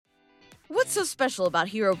What's so special about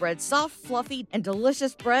Hero Bread's soft, fluffy, and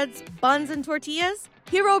delicious breads, buns, and tortillas?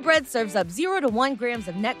 Hero Bread serves up 0 to 1 grams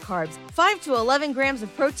of net carbs, 5 to 11 grams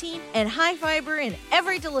of protein, and high fiber in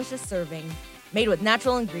every delicious serving. Made with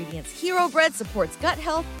natural ingredients, Hero Bread supports gut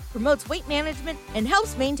health, promotes weight management, and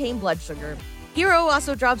helps maintain blood sugar. Hero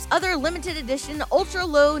also drops other limited edition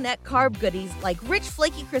ultra-low net carb goodies like rich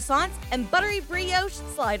flaky croissants and buttery brioche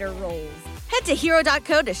slider rolls. Head to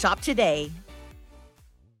hero.co to shop today.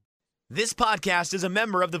 This podcast is a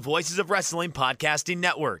member of the Voices of Wrestling Podcasting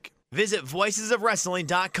Network. Visit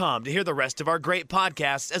voicesofwrestling.com to hear the rest of our great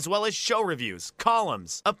podcasts, as well as show reviews,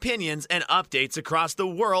 columns, opinions, and updates across the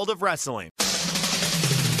world of wrestling.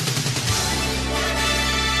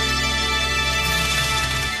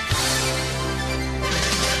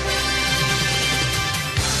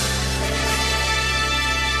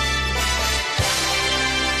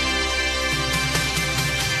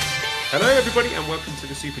 Hello everybody and welcome to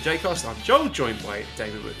the Super J-Cast. I'm Joel, joined by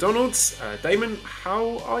Damon McDonald's. Damon,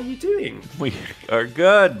 how are you doing? We are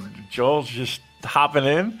good. Joel's just hopping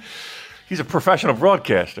in. He's a professional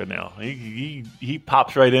broadcaster now. He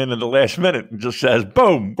pops right in at the last minute and just says,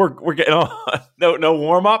 boom, we're getting on. No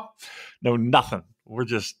warm-up, no nothing. We're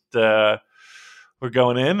just we're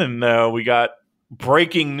going in and we got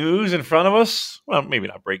breaking news in front of us. Well, maybe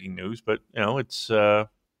not breaking news, but it's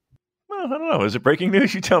I don't know. Is it breaking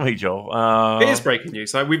news? You tell me, Joel. It is breaking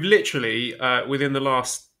news. Like we've literally, within the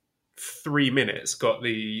last 3 minutes, got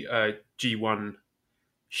the G1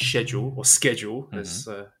 schedule, as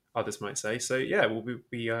others might say. So, yeah, we'll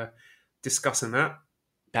be discussing that.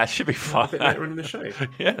 That should be fun. A bit later in the show.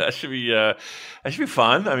 Yeah, that should be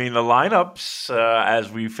fun. I mean, the lineups,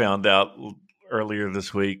 as we found out earlier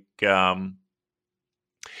this week,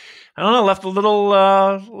 I don't know, left a little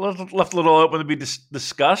open to be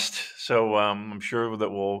discussed. So I'm sure that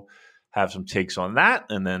we'll have some takes on that.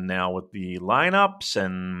 And then now with the lineups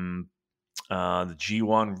and the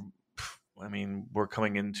G1, I mean, we're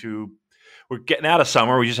getting out of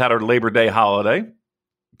summer. We just had our Labor Day holiday,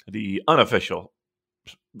 the unofficial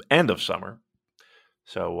end of summer.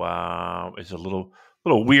 So it's a little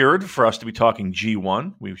weird for us to be talking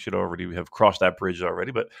G1. We should already have crossed that bridge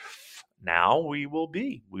already, but now we will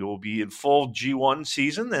be in full G1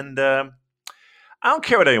 season, and I don't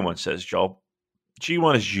care what anyone says, Joel.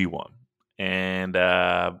 G1 is G1, and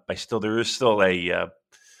there is still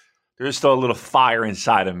a little fire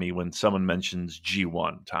inside of me when someone mentions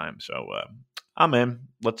G1 time. So I'm in.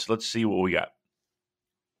 Let's see what we got.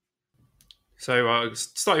 So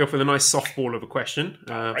start you off with a nice softball of a question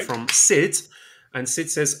from Sid, and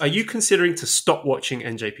Sid says, "Are you considering to stop watching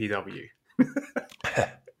NJPW?"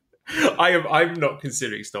 I'm not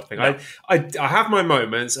considering stopping. No. I have my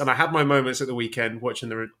moments, and I had my moments at the weekend watching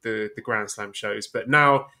the Grand Slam shows. But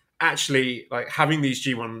now, actually, like having these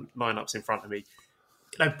G1 lineups in front of me,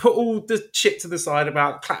 put all the shit to the side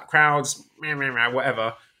about clap crowds,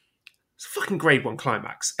 whatever. It's a fucking grade 1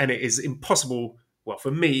 climax, and it is impossible. Well,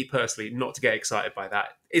 for me personally, not to get excited by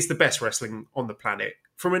that. It's the best wrestling on the planet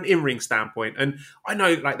from an in-ring standpoint, and I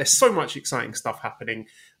know there's so much exciting stuff happening.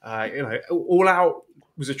 All Out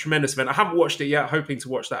was a tremendous event. I haven't watched it yet, hoping to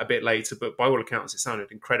watch that a bit later, but by all accounts, it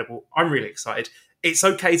sounded incredible. I'm really excited. It's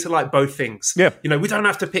okay to like both things. Yeah. We don't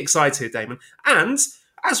have to pick sides here, Damon. And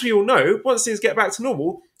as we all know, once things get back to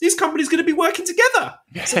normal, these companies are going to be working together.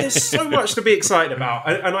 So there's so much to be excited about.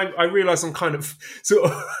 And I realise I'm kind of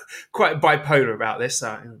sort of quite bipolar about this.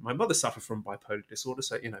 My mother suffered from bipolar disorder,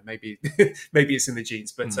 so maybe it's in the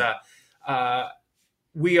genes. But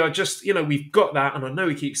we are just, we've got that, and I know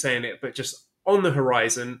we keep saying it, but just on the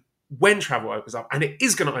horizon, when travel opens up, and it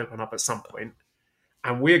is going to open up at some point,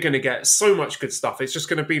 and we're going to get so much good stuff. It's just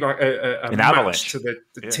going to be like a an match avalanche to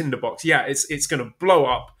the tinderbox. Yeah, it's going to blow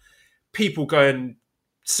up. People going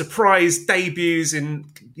surprise debuts in,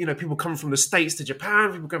 people coming from the States to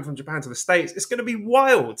Japan, people coming from Japan to the States. It's going to be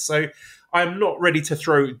wild. So I'm not ready to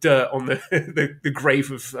throw dirt on the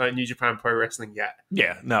grave of New Japan Pro Wrestling yet.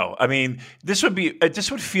 Yeah, no. I mean, this would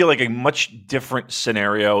feel like a much different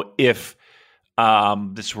scenario if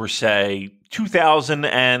this were, say,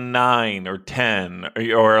 2009 or 10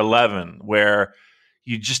 or 11, where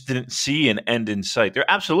you just didn't see an end in sight. There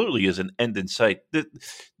absolutely is an end in sight.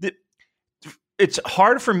 It's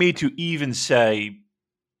hard for me to even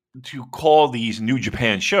to call these New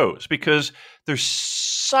Japan shows because there's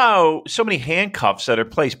so many handcuffs that are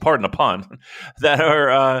placed, pardon the pun, that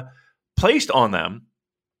are placed on them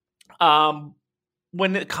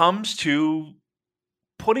when it comes to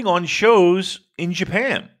putting on shows in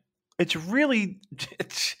Japan. They're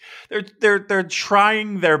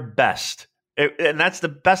trying their best, and that's the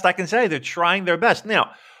best I can say. They're trying their best.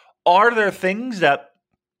 Now, are there things that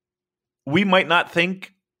we might not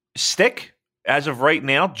think stick as of right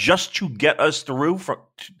now, just to get us through from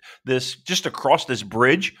this, just across this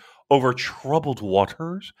bridge over troubled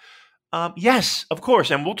waters. Yes, of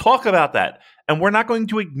course. And we'll talk about that. And we're not going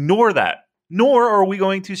to ignore that, nor are we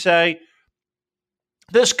going to say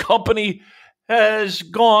this company has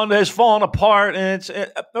fallen apart. And it's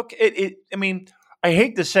okay. I mean, I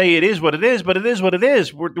hate to say it is what it is, but it is what it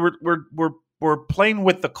is. We're playing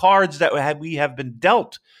with the cards that we have been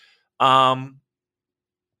dealt.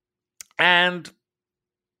 And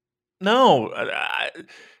no,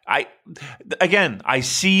 I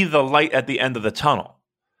see the light at the end of the tunnel,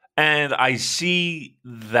 and I see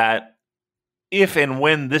that if and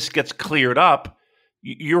when this gets cleared up,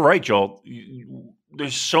 you're right, Joel.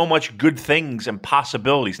 There's so much good things and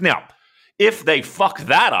possibilities. Now, if they fuck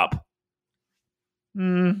that up,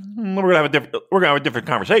 we're gonna have a different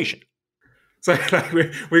conversation. So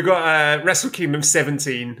we've got Wrestle Kingdom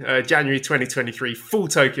 17, January 2023, full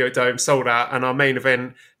Tokyo Dome, sold out. And our main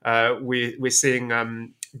event, we're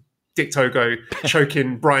seeing Dick Togo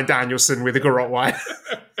choking Bryan Danielson with a garrote wire.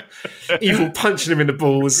 Evil punching him in the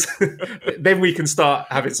balls. Then we can start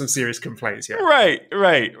having some serious complaints. Yeah, right.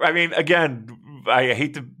 I mean, again, I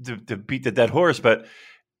hate to beat the dead horse, but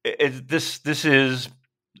this is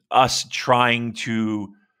us trying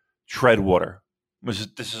to tread water. This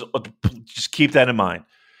is just keep that in mind.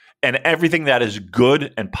 And everything that is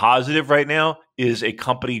good and positive right now is a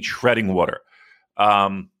company treading water.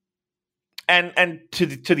 And to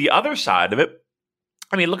the other side of it,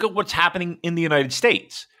 I mean, look at what's happening in the United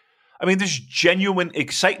States. I mean, there's genuine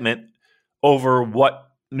excitement over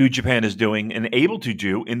what New Japan is doing and able to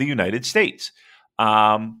do in the United States.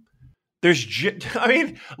 Look,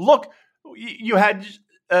 you had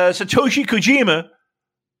Satoshi Kojima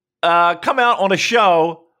come out on a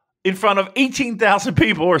show in front of 18,000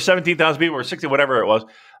 people or 17,000 people or 60, whatever it was,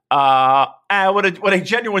 with a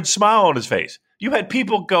genuine smile on his face. You had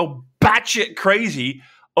people go batshit crazy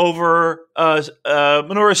over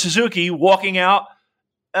Minoru Suzuki walking out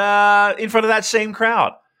in front of that same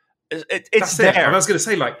crowd. It's there. And I was going to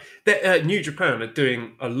say, New Japan are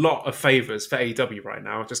doing a lot of favors for AEW right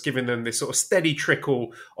now, just giving them this sort of steady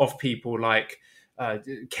trickle of people like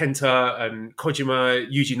Kenta and Kojima,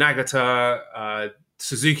 Yuji Nagata,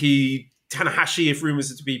 Suzuki, Tanahashi, if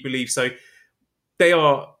rumors are to be believed. So they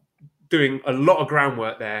are doing a lot of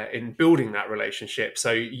groundwork there in building that relationship.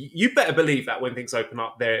 So you better believe that when things open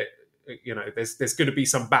up, there's going to be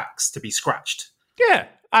some backs to be scratched. Yeah,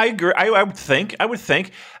 I agree. I would think,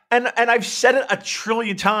 and I've said it a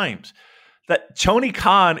trillion times that Tony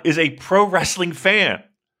Khan is a pro wrestling fan.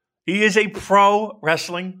 He is a pro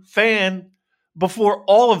wrestling fan. Before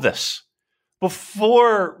all of this,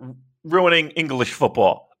 before ruining English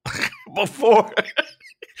football, before,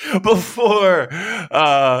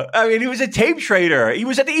 I mean, he was a tape trader. He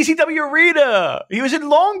was at the ECW Arena. He was in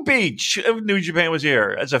Long Beach. New Japan was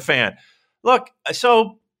here as a fan. Look,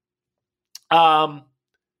 so,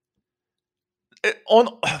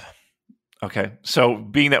 okay. So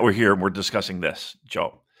being that we're here and we're discussing this,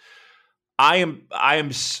 Joe, I am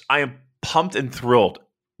pumped and thrilled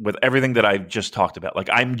with everything that I've just talked about. Like,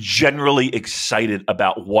 I'm generally excited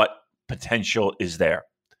about what potential is there.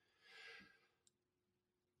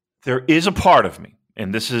 There is a part of me,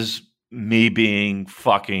 and this is me being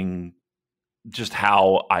fucking just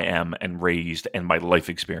how I am and raised and my life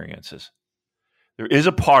experiences. There is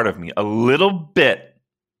a part of me, a little bit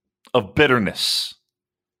of bitterness.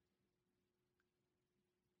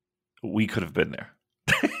 We could have been there.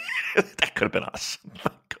 That could have been us.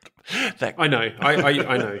 I know.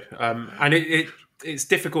 And it's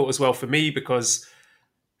difficult as well for me because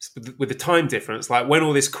with the time difference, like when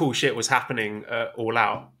all this cool shit was happening all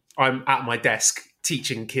out, I'm at my desk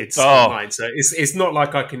teaching kids online. So it's not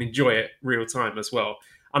like I can enjoy it real time as well.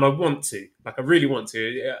 And I want to, I really want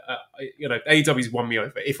to. AEW's won me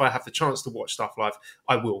over. If I have the chance to watch stuff live,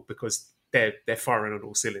 I will, because they're firing on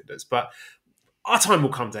all cylinders. But our time will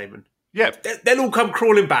come, Damon. Yeah. They'll all come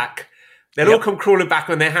crawling back. They'll all come crawling back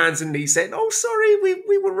on their hands and knees saying, "Oh, sorry,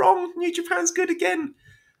 we were wrong. New Japan's good again."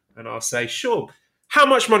 And I'll say, "Sure. How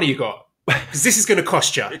much money you got? Because this is going to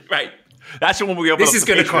cost you." Right. That's when we open this up is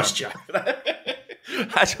going to cost you.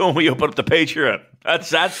 That's when we open up the Patreon.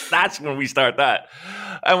 That's when we start that.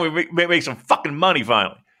 And we make some fucking money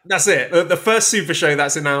finally. That's it. The first Super Show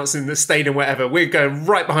that's announced in the stadium, whatever, we're going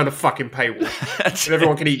right behind a fucking paywall. And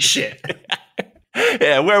everyone can eat shit.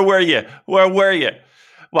 Yeah, where were you?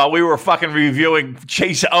 While we were fucking reviewing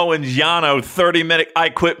Chase Owens, Yano, 30-minute I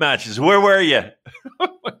Quit matches. Where were you?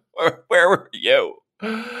 Where were you?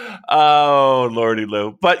 Oh, Lordy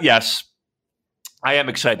Lou. But yes, I am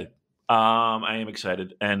excited. I am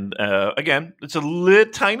excited. And again, it's a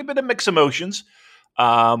tiny bit of mixed emotions,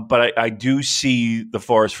 but I do see the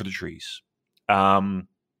forest for the trees. That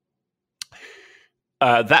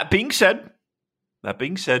being said,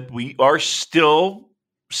 we are still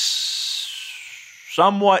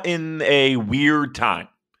somewhat in a weird time.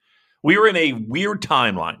 We are in a weird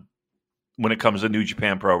timeline when it comes to New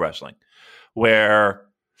Japan Pro Wrestling, where,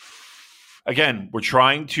 again, we're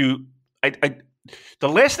trying to the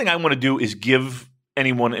last thing I want to do is give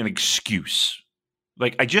anyone an excuse.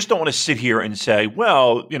 Like, I just don't want to sit here and say,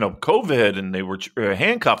 well, COVID, and they were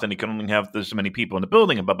handcuffed, and they can only have this many people in the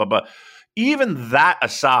building, and blah, blah, blah. Even that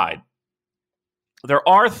aside, there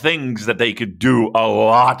are things that they could do a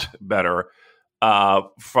lot better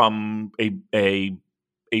from a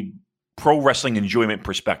pro wrestling enjoyment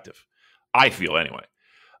perspective, I feel, anyway.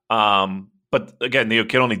 But again, they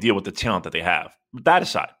can only deal with the talent that they have. That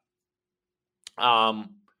aside, I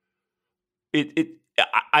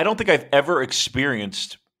don't think I've ever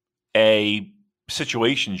experienced a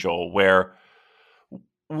situation, Joel, where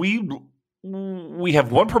we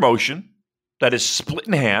have one promotion that is split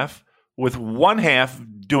in half, with one half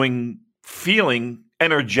feeling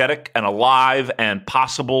energetic and alive and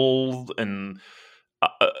possible, and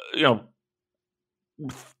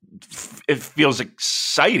it feels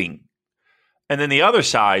exciting, and then the other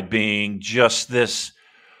side being just this,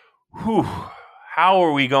 how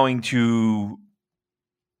are we going to,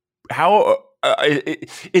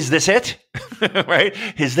 is this it? Right?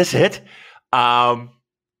 Is this it? And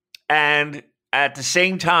at the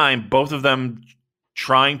same time, both of them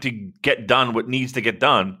trying to get done what needs to get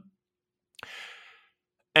done.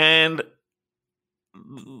 And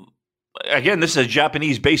again, this is a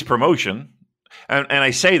Japanese-based promotion. And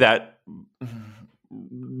I say that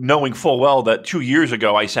knowing full well that 2 years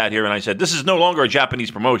ago I sat here and I said, this is no longer a Japanese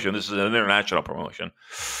promotion. This is an international promotion,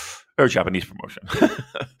 or a Japanese promotion.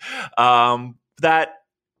 That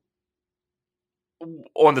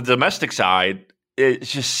on the domestic side, it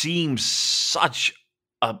just seems such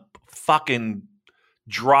a fucking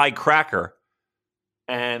dry cracker.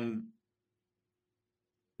 And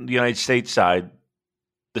the United States side,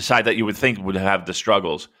 the side that you would think would have the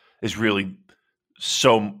struggles, is really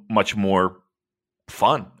so much more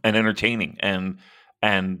fun and entertaining, and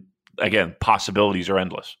again, possibilities are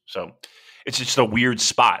endless. So it's just a weird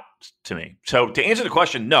spot to me. So to answer the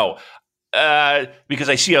question, no, because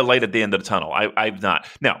I see a light at the end of the tunnel. I've not.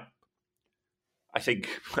 Now, I think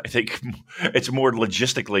it's more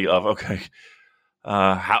logistically of, okay,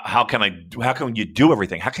 how can you do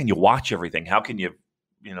everything? How can you watch everything? How can you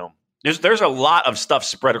there's a lot of stuff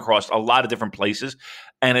spread across a lot of different places,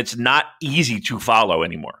 and it's not easy to follow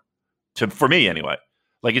anymore. For me, anyway.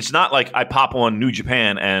 Like, it's not like I pop on New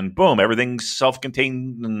Japan and boom, everything's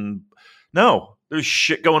self-contained. And no, there's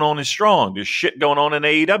shit going on in Strong. There's shit going on in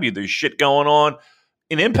AEW. There's shit going on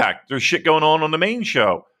in Impact. There's shit going on the main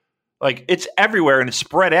show. Like, it's everywhere, and it's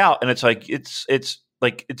spread out, and it's like it's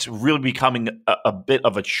really becoming a bit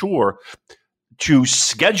of a chore to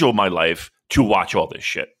schedule my life to watch all this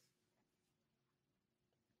shit.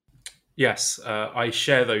 Yes, I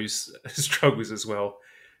share those struggles as well.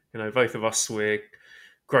 Both of us, we're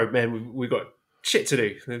grown men. We've got shit to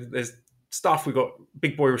do. There's stuff. We've got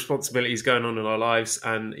big boy responsibilities going on in our lives.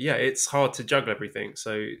 And yeah, it's hard to juggle everything.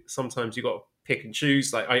 So sometimes you got to pick and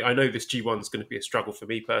choose. Like, I know this G1 is going to be a struggle for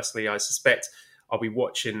me personally. I suspect I'll be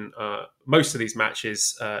watching most of these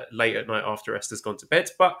matches late at night after Esther's gone to bed.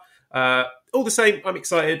 But all the same, I'm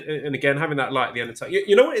excited. And again, having that light at the end of the time.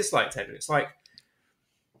 You know what it's like, Ted? It's like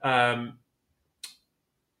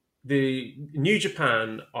the New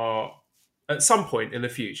Japan are, at some point in the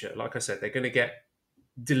future, like I said, they're going to get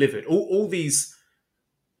delivered. All these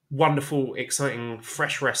wonderful, exciting,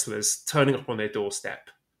 fresh wrestlers turning up on their doorstep.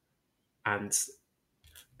 And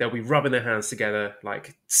they'll be rubbing their hands together,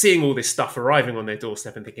 like seeing all this stuff arriving on their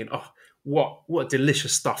doorstep and thinking, oh, what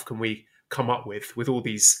delicious stuff can we come up with all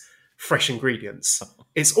these fresh ingredients.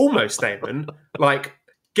 It's almost, Damon, like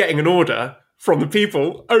getting an order from the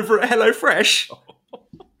people over at HelloFresh.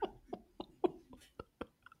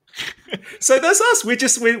 So that's us.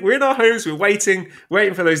 We're in our homes. We're waiting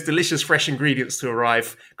for those delicious fresh ingredients to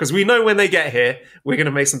arrive, because we know when they get here, we're going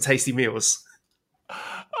to make some tasty meals.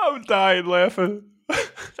 I'm dying laughing.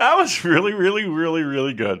 That was really, really, really,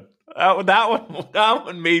 really good. That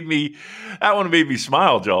one made me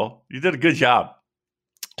smile, Joel. You did a good job.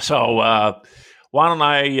 So why don't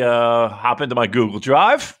I hop into my Google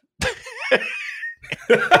Drive?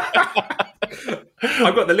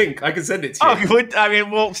 I've got the link. I can send it to you. Oh, you would? I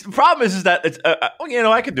mean, well, the problem is that it's,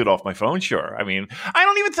 I can do it off my phone. Sure. I mean,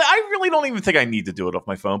 I really don't even think I need to do it off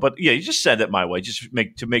my phone. But yeah, you just send it my way, just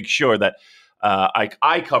to make sure that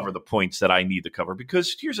I cover the points that I need to cover.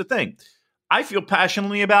 Because here's the thing, I feel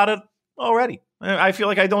passionately about it already. I feel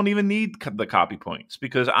like I don't even need the copy points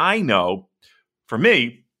because I know, for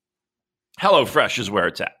me, HelloFresh is where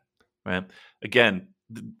it's at. Right? Again,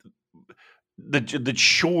 the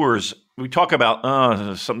chores we talk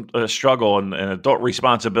about, some struggle and adult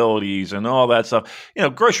responsibilities and all that stuff.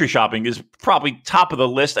 Grocery shopping is probably top of the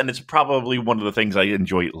list, and it's probably one of the things I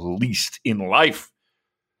enjoy least in life.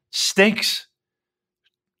 Stinks.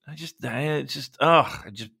 I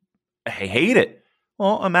hate it.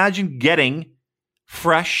 Well, imagine getting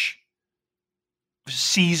fresh,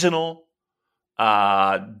 seasonal,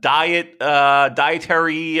 dietary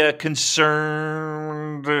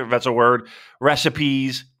concerned, if that's a word,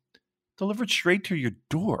 recipes delivered straight to your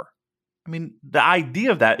door. I mean, the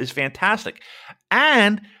idea of that is fantastic.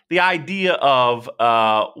 And the idea of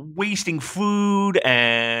wasting food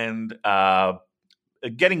and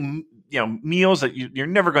getting meals that you're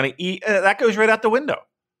never going to eat, that goes right out the window.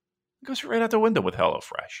 It goes right out the window with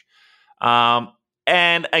HelloFresh.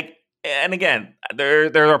 And again,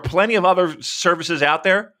 there are plenty of other services out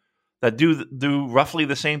there that do roughly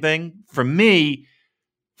the same thing. For me,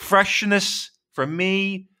 freshness, for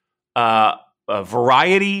me,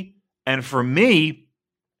 variety, and for me,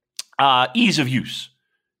 ease of use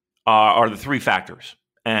are the three factors.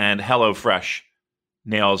 And HelloFresh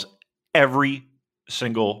nails every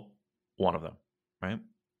single one of them. Right?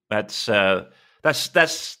 That's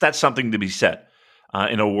something to be said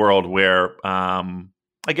in a world where,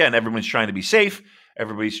 again, everyone's trying to be safe.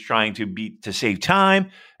 Everybody's trying to save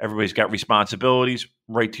time. Everybody's got responsibilities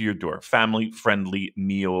right to your door. Family-friendly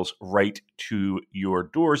meals right to your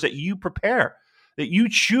doors that you prepare, that you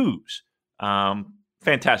choose.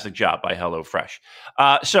 Fantastic job by HelloFresh.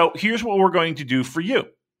 So here's what we're going to do for you,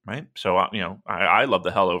 right? So, I love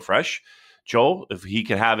the HelloFresh. Joel, if he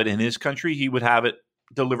could have it in his country, he would have it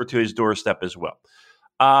delivered to his doorstep as well.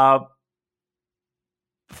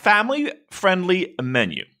 Family-friendly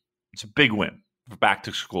menu. It's a big win for back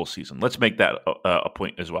to school season. Let's make that a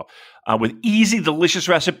point as well. With easy, delicious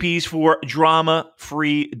recipes for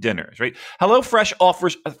drama-free dinners, right? HelloFresh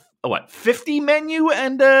offers 50 menu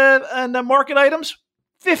and market items?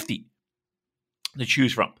 50 to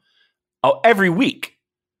choose from. Every week,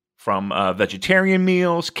 from vegetarian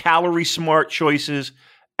meals, calorie-smart choices,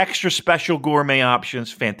 extra special gourmet options.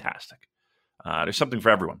 Fantastic. There's something for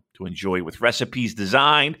everyone to enjoy with recipes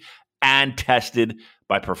designed and tested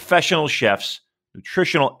by professional chefs,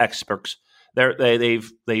 nutritional experts.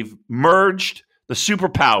 They've merged the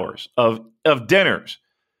superpowers of dinners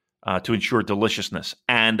to ensure deliciousness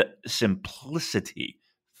and simplicity.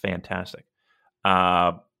 Fantastic.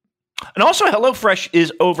 And also, HelloFresh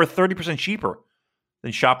is over 30% cheaper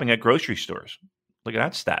than shopping at grocery stores. Look at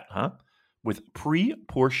that stat, huh? With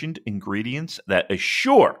pre-portioned ingredients that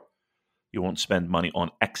assure you won't spend money on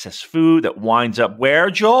excess food that winds up where,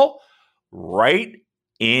 Joel? Right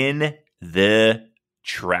in the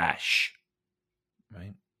trash.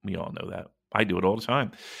 Right? We all know that. I do it all the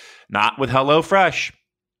time. Not with HelloFresh.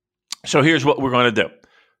 So here's what we're going to do.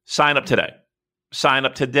 Sign up today. Sign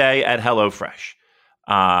up today at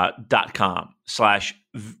HelloFresh.com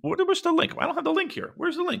what's the link? I don't have the link here.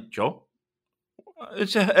 Where's the link, Joel?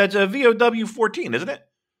 It's a VOW14, isn't it?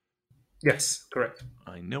 Yes, correct.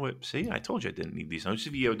 I know it. See, I told you I didn't need these notes.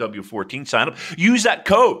 VOW14, sign up. Use that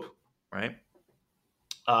code, right?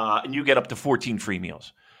 And you get up to 14 free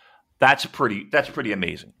meals. That's pretty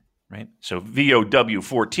amazing, right? So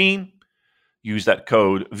VOW14, use that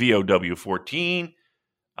code VOW14,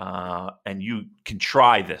 and you can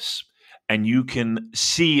try this, and you can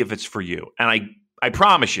see if it's for you. And I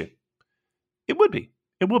promise you, it would be.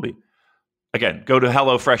 It will be. Again, go to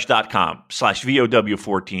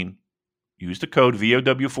HelloFresh.com/VOW14. Use the code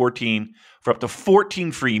VOW14 for up to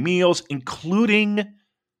 14 free meals, including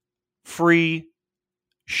free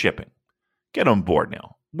shipping. Get on board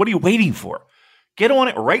now. What are you waiting for? Get on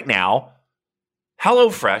it right now.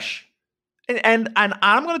 HelloFresh. And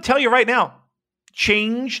I'm going to tell you right now,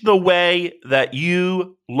 change the way that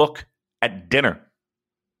you look at dinner.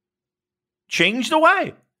 Change the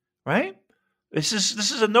way, right? This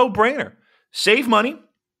is a no-brainer. Save money.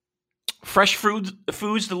 Fresh foods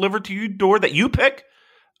delivered to your door that you pick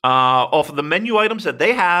off of the menu items that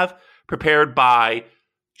they have prepared by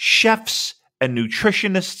chefs and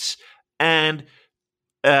nutritionists, and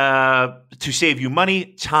to save you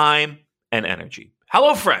money, time, and energy.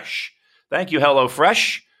 HelloFresh. Thank you,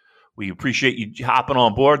 HelloFresh. We appreciate you hopping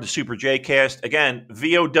on board the Super J-Cast. Again,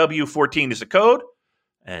 VOW14 is the code.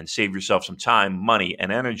 And save yourself some time, money,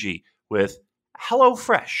 and energy with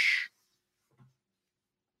HelloFresh.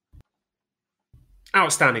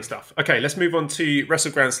 Outstanding stuff. Okay, let's move on to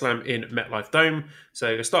Wrestle Grand Slam in MetLife Dome.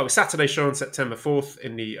 So let's start with Saturday show on September 4th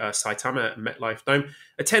in the Saitama MetLife Dome.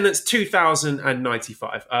 Attendance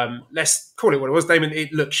 2,095. Let's call it what it was, Damon.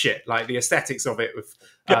 It looked shit. Like the aesthetics of it with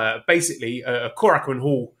basically a Korakuen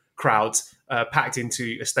Hall crowds packed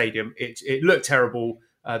into a stadium. It looked terrible.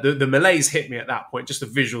 The malaise hit me at that point, just the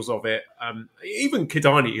visuals of it. Even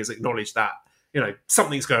Kidani has acknowledged that,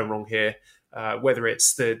 something's going wrong here, whether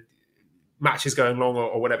it's the matches going long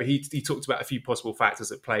or whatever. He talked about a few possible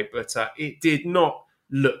factors at play, but it did not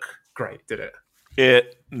look great, did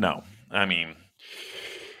it? No. I mean,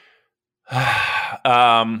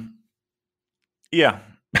 yeah.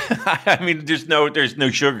 I mean, there's no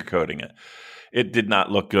sugarcoating it. It did not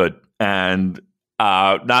look good. And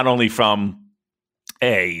not only from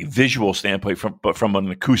a visual standpoint, but from an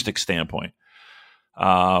acoustic standpoint.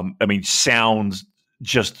 I mean, sounds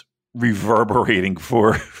just reverberating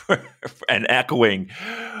for and echoing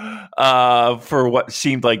for what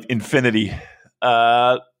seemed like infinity. It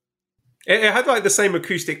had like the same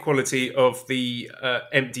acoustic quality of the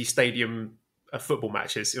empty stadium football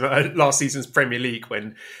matches. Last season's Premier League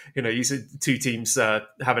when you said two teams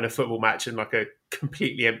having a football match in like a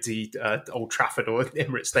completely empty Old Trafford or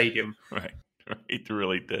Emirates Stadium. Right, it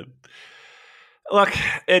really did. Look,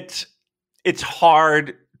 it's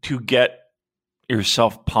hard to get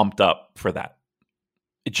yourself pumped up for that.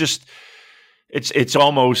 It's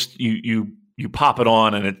almost you pop it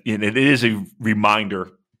on and it is a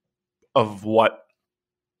reminder of what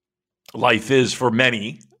life is for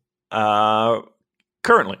many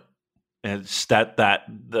currently. And it's that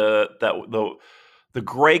the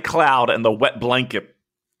gray cloud and the wet blanket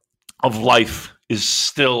of life is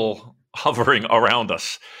still hovering around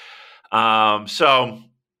us. So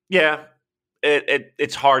yeah,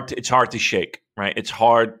 it's hard to shake. Right, it's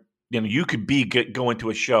hard. You could go into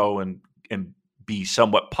a show and be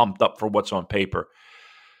somewhat pumped up for what's on paper,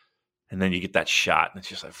 and then you get that shot, and it's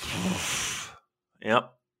just like,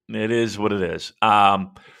 yep, it is what it is. I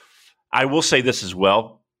will say this as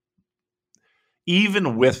well: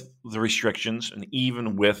 even with the restrictions, and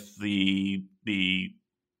even with the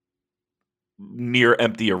near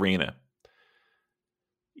empty arena,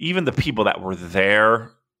 even the people that were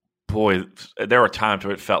there. Boy, there were times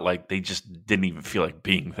where it felt like they just didn't even feel like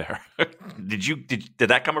being there. Did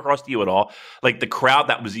that come across to you at all? Like the crowd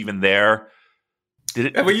that was even there. Did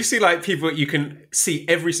it? Well, you see like people, you can see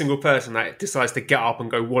every single person that decides to get up and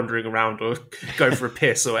go wandering around or go for a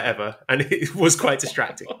piss or whatever, and it was quite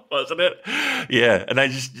distracting, wasn't it? Yeah,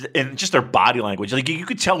 and just their body language. Like you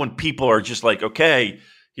could tell when people are just like, okay,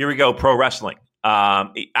 here we go, pro wrestling.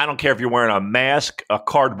 I don't care if you're wearing a mask, a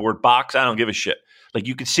cardboard box. I don't give a shit. Like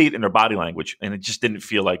you could see it in their body language, and it just didn't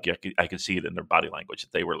feel like I could see it in their body language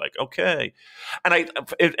that they were like, okay. And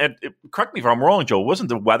correct me if I'm wrong, Joe. Wasn't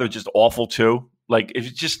the weather just awful too? Like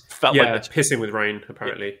it just felt like it's pissing with rain,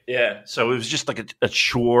 apparently. Yeah, so it was just like a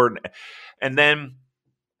chore. And then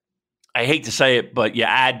I hate to say it, but you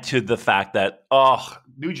add to the fact that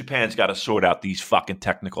New Japan's got to sort out these fucking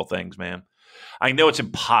technical things, man. I know it's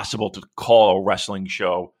impossible to call a wrestling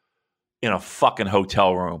show in a fucking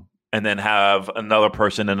hotel room and then have another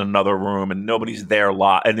person in another room and nobody's there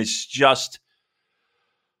live. And it's just,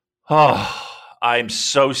 I'm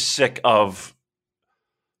so sick of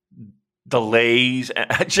delays. And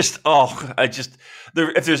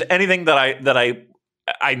if there's anything that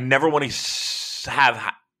I never want to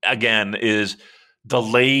have again is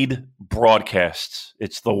delayed broadcasts.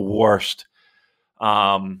 It's the worst.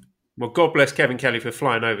 Well, God bless Kevin Kelly for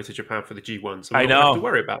flying over to Japan for the G1. So we don't have to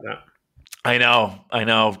worry about that. I know.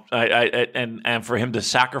 And for him to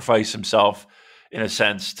sacrifice himself in a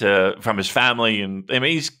sense from his family, and I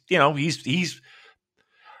mean, he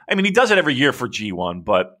does it every year for G1,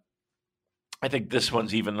 but I think this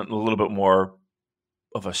one's even a little bit more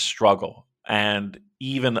of a struggle, and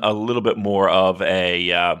even a little bit more of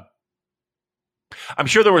a. I'm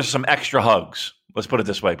sure there was some extra hugs. Let's put it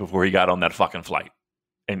this way: before he got on that fucking flight,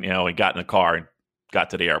 and he got in the car and got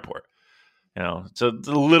to the airport. It's a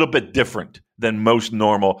little bit different than most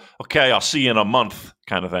normal, okay, I'll see you in a month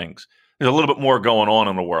kind of things. There's a little bit more going on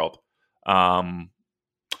in the world.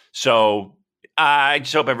 So I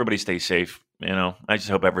just hope everybody stays safe. I just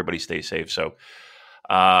hope everybody stays safe. So,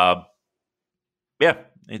 yeah,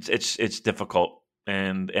 it's difficult.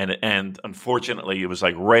 And unfortunately, it was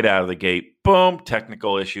like right out of the gate, boom,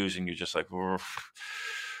 technical issues. And you're just like, all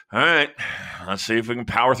right, let's see if we can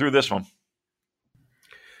power through this one.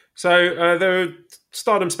 So there are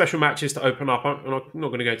Stardom special matches to open up. I'm not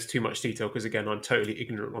going to go into too much detail because, again, I'm totally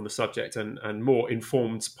ignorant on the subject, and more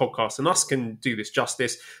informed podcasts than us can do this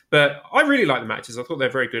justice. But I really like the matches. I thought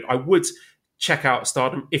they're very good. I would check out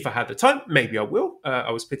Stardom if I had the time. Maybe I will.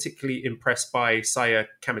 I was particularly impressed by Saya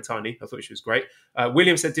Kamitani. I thought she was great.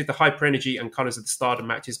 Williams said, did the hyper energy and colours of the Stardom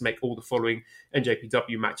matches make all the following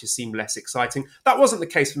NJPW matches seem less exciting? That wasn't the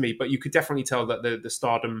case for me, but you could definitely tell that the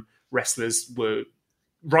Stardom wrestlers were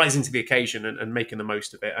rising to the occasion and making the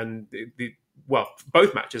most of it. And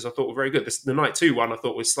both matches I thought were very good. The Night 2 one I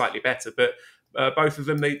thought was slightly better, but both of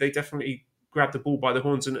them, they definitely grabbed the bull by the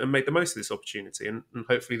horns and made the most of this opportunity. And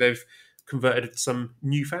hopefully they've converted some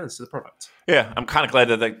new fans to the product. Yeah, I'm kind of glad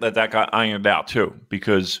that got ironed out too,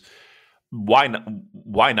 because why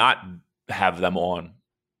not have them on?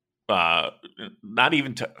 Not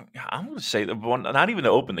even to, I'm going to say, not even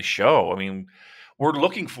to open the show. I mean, we're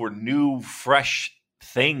looking for new, fresh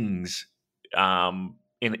things in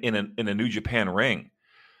a New Japan ring.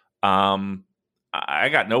 I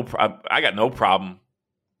got no problem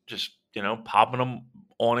just popping them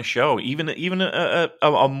on a show, even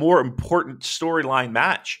a more important storyline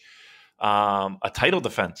match, a title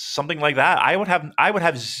defense, something like that. I would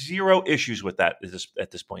have zero issues with that at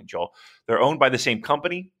this point, Joel. They're owned by the same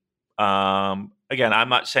company. Again, I'm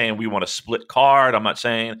not saying we want a split card. I'm not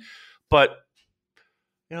saying, but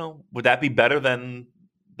would that be better than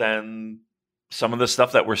some of the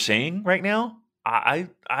stuff that we're seeing right now? I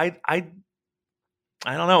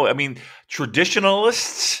don't know. I mean,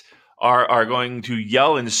 traditionalists are going to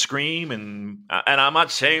yell and scream, and I'm not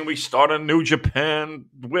saying we start a New Japan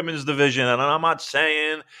women's division, and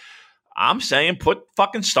I'm saying put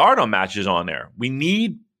fucking Stardom matches on there. We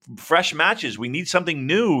need fresh matches. We need something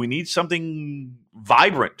new. We need something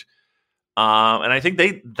vibrant. And I think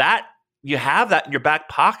you have that in your back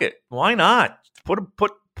pocket. Why not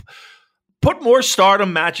put more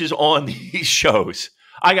Stardom matches on these shows?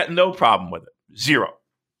 I got no problem with it. Zero.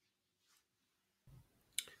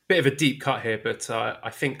 Bit of a deep cut here, but I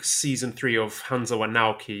think season 3 of Hanzo and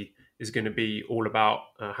Naoki is going to be all about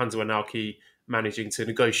Hanzo and Naoki managing to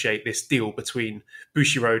negotiate this deal between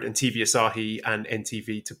Bushiroad and TV Asahi and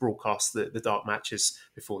NTV to broadcast the dark matches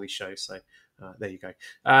before these shows. So there you go.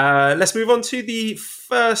 Let's move on to the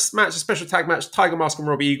first match, a special tag match, Tiger Mask and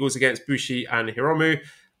Robbie Eagles against Bushi and Hiromu.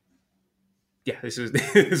 Yeah, this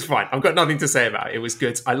was fine. I've got nothing to say about it. It was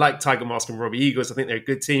good. I like Tiger Mask and Robbie Eagles. I think they're a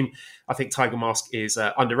good team. I think Tiger Mask is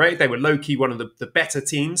underrated. They were low-key one of the better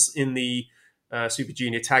teams in the Super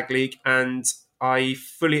Junior Tag League, and I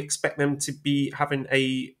fully expect them to be having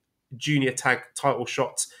a junior tag title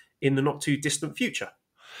shot in the not-too-distant future.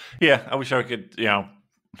 Yeah, I wish I could, I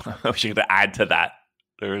wish I could add to that.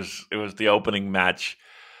 It was the opening match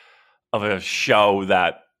of a show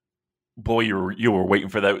that, boy, you were waiting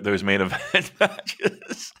for those main event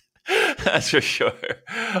matches. That's for sure.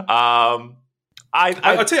 I'll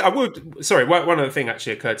tell you, I would. Sorry, one other thing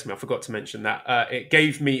actually occurred to me. I forgot to mention that it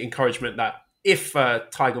gave me encouragement that if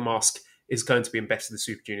Tiger Mask is going to be in Best of the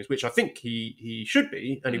Super Juniors, which I think he should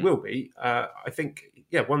be and he will be, I think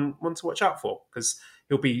one to watch out for, because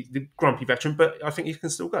he'll be the grumpy veteran, but I think he can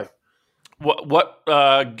still go.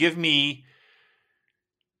 Give me?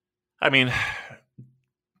 I mean,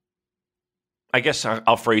 I guess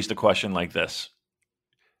I'll phrase the question like this.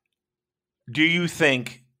 Do you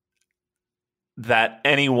think that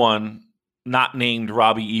anyone not named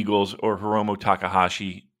Robbie Eagles or Hiromu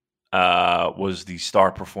Takahashi was the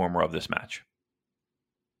star performer of this match?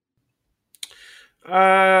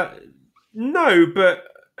 No, but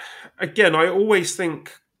again, I always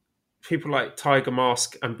think people like Tiger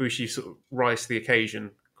Mask and Bushi sort of rise to the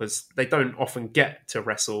occasion because they don't often get to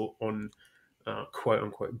wrestle on quote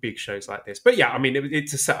unquote big shows like this. But yeah, I mean,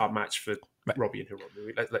 it's a set-up match for Robbie and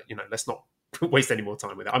Hiromu. Let's not waste any more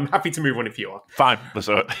time with it. I'm happy to move on if you are. Fine, let's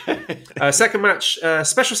do it. Second match,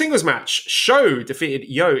 special singles match. Sho defeated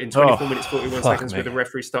Yo in 24 minutes 41 seconds with a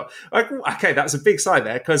referee stop. Okay, that's a big side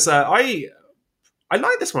there because I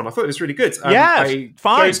like this one. I thought it was really good.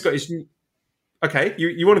 Fine. Yo's got his. Okay,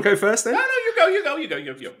 you want to go first then? No, you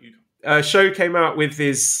go. Sho came out with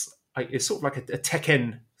his. It's sort of like a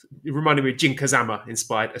Tekken. It reminded me of Jin Kazama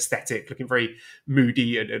inspired aesthetic, looking very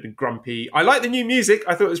moody and grumpy. I like the new music.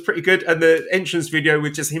 I thought it was pretty good. And the entrance video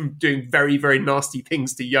with just him doing very, very nasty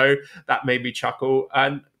things to Yo, that made me chuckle.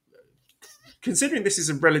 And considering this is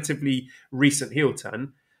a relatively recent heel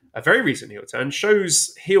turn, a very recent heel turn,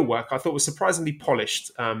 Sho's heel work I thought was surprisingly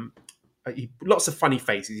polished. Lots of funny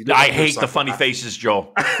faces. I hate the funny faces,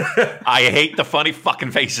 Joel. I hate the funny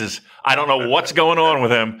fucking faces. I don't know what's going on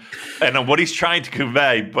with him and what he's trying to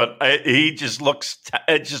convey, but it just looks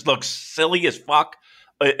silly as fuck.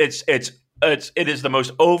 It is the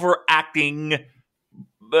most overacting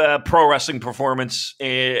pro wrestling performance.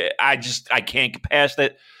 I can't get past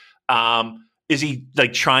it. Is he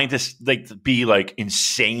like trying to like be like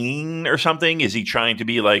insane or something? Is he trying to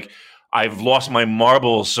be like, I've lost my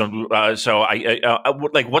marbles, so I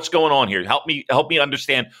like, what's going on here? Help me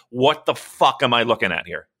understand, what the fuck am I looking at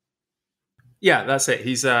here? Yeah, that's it.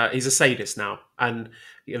 He's a sadist now, and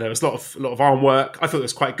there was a lot of arm work. I thought it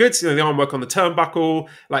was quite good. The arm work on the turnbuckle,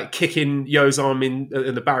 like kicking Yo's arm in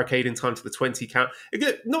the barricade in time to the 20 count.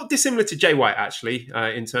 Not dissimilar to Jay White actually,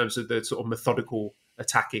 in terms of the sort of methodical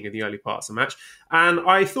attacking in the early parts of the match. And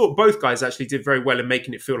I thought both guys actually did very well in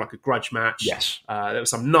making it feel like a grudge match. Yes. There were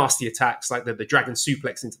some nasty attacks, like the dragon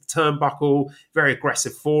suplex into the turnbuckle, very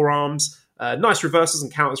aggressive forearms. Nice reversals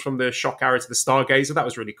and counters from the shock arrow to the Stargazer. That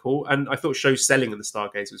was really cool. And I thought Sho's selling in the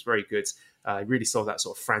Stargazer was very good. I really saw that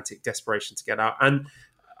sort of frantic desperation to get out. And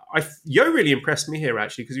Yo really impressed me here,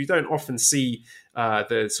 actually, because you don't often see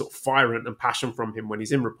the sort of fire and passion from him when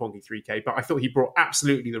he's in Roppongi 3K. But I thought he brought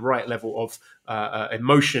absolutely the right level of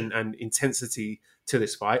emotion and intensity to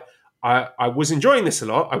this fight. I was enjoying this a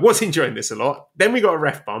lot. Then we got a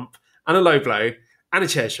ref bump and a low blow and a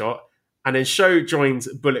chair shot. And then Sho joined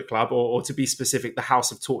Bullet Club, or to be specific, the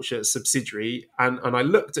House of Torture subsidiary. And I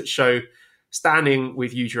looked at Sho standing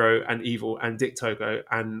with Yujiro and Evil and Dick Togo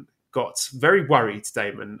and got very worried,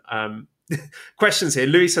 Damon. Questions here.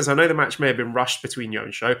 Louis says, I know the match may have been rushed between Yo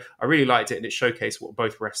and Sho. I really liked it, and it showcased what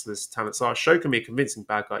both wrestlers' talents are. Sho can be a convincing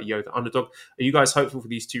bad guy, Yo the underdog. Are you guys hopeful for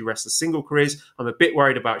these two wrestlers' single careers? I'm a bit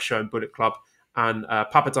worried about Sho and Bullet Club. And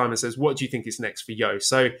Papa Diamond says, what do you think is next for Yo?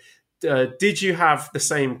 So did you have the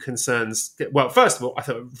same concerns? Well, first of all, I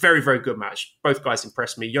thought a very, very good match. Both guys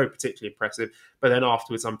impressed me. Yo particularly impressive. But then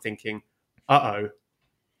afterwards, I'm thinking, uh-oh.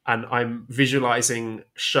 And I'm visualizing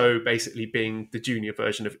Sho basically being the junior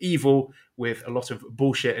version of Evil with a lot of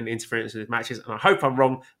bullshit and interference in his matches. And I hope I'm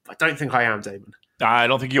wrong, but I don't think I am, Damon. I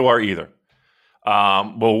don't think you are either.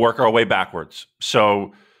 We'll work our way backwards.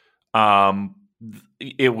 So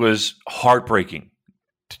it was heartbreaking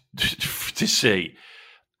to see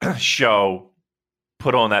Sho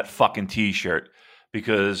put on that fucking t-shirt,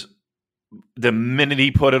 because the minute he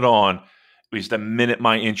put it on was the minute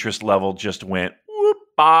my interest level just went whoop,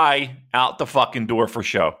 bye, out the fucking door for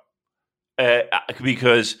Sho.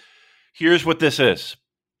 Because here's what this is.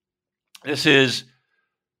 This is,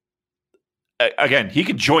 again, he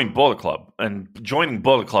could join Bullet Club, and joining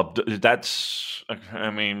Bullet Club, that's, I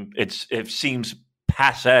mean, it seems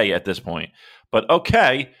passé at this point. But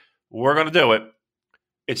okay, we're going to do it.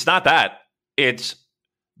 It's not that. It's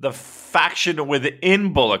the faction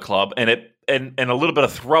within Bullet Club, and a little bit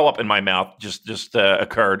of throw up in my mouth just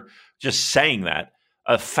occurred just saying that.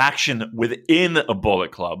 A faction within a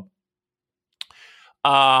Bullet Club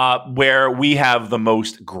where we have the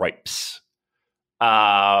most gripes.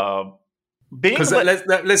 Because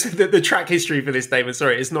the track history for this, David,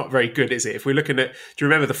 sorry, it's not very good, is it? If we're looking at, do you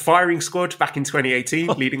remember the firing squad back in 2018,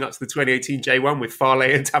 leading up to the 2018 J1 with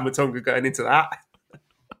Farley and Tamatonga going into that?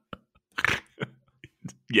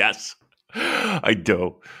 Yes, I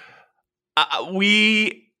do.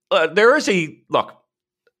 There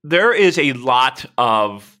is a lot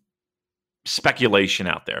of speculation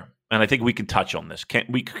out there, and I think we can touch on this. Can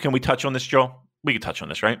we touch on this, Joe? We can touch on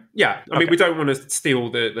this, right? Yeah. I mean, we don't want to steal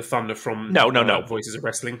the thunder from no. Voices of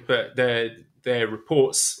Wrestling, but their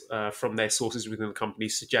reports from their sources within the company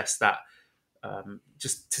suggest that,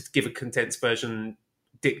 just to give a condensed version,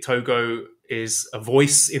 Dick Togo is a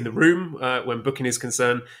voice in the room when booking is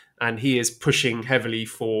concerned, and he is pushing heavily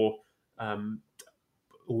for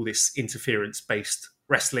all this interference-based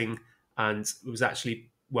wrestling. And it was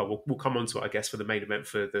actually, well, we'll come on to it, I guess, for the main event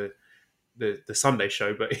for the Sunday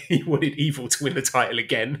show, but he wanted Evil to win the title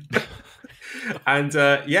again. And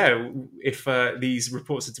if these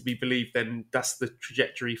reports are to be believed, then that's the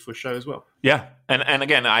trajectory for Sho as well. Yeah, and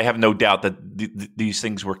again, I have no doubt that these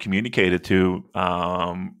things were communicated to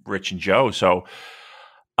Rich and Joe. So,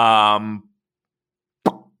 I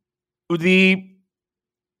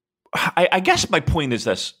guess my point is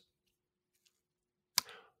this: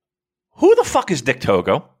 who the fuck is Dick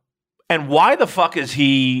Togo? And why the fuck does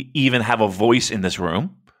he even have a voice in this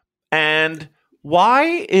room? And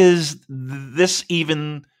why is this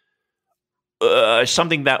even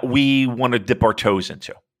something that we want to dip our toes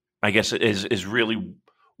into? I guess is really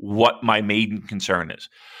what my main concern is.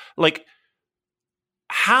 Like,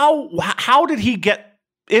 how did he get?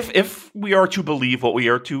 If we are to believe what we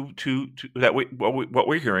are what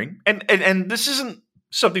we're hearing, and this isn't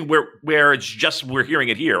something where it's just we're hearing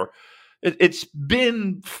it here. It's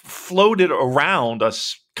been floated around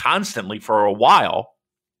us constantly for a while.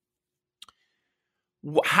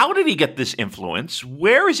 How did he get this influence?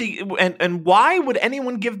 Where is he? And why would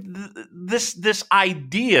anyone give this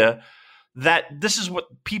idea that this is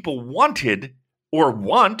what people wanted or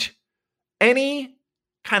want any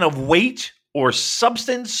kind of weight or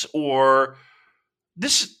substance or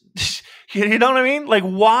this? You know what I mean? Like,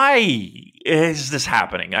 why is this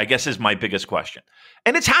happening? I guess is my biggest question.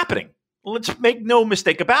 And it's happening. Let's make no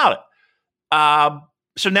mistake about it.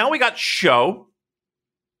 So now we got Show,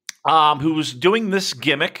 who's doing this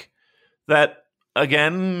gimmick that,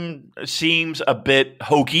 again, seems a bit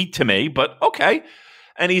hokey to me, but okay.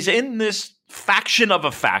 And he's in this faction of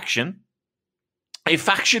a faction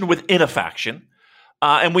within a faction.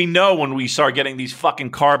 And we know when we start getting these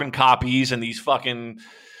fucking carbon copies and these fucking,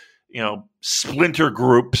 splinter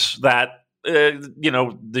groups that,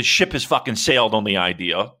 the ship has fucking sailed on the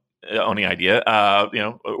idea,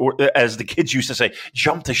 or as the kids used to say,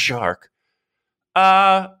 jump the shark.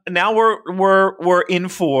 Now we're in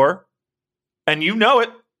for, and you know it.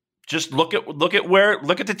 Just look at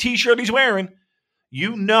the t-shirt he's wearing.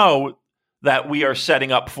 You know that we are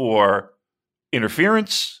setting up for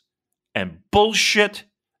interference and bullshit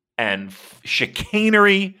and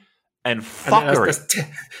chicanery and fuckery. That's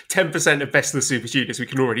 10% of Best of the Super Juniors we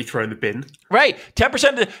can already throw in the bin. Right.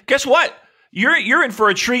 10%. Guess what? You're in for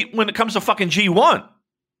a treat when it comes to fucking G1.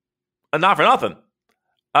 And not for nothing.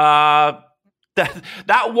 That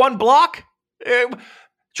one block,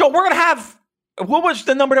 Joe, we're going to have, what was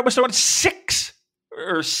the number that was thrown? 6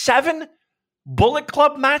 or 7 Bullet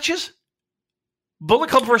Club matches? Bullet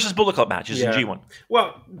Club versus Bullet Club matches in G1.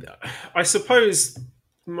 Well, I suppose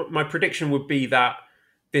my prediction would be that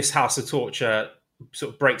this House of Torture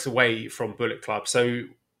sort of breaks away from Bullet Club. So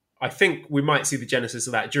I think we might see the genesis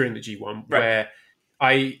of that during the G1, where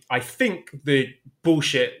I think the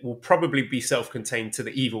bullshit will probably be self-contained to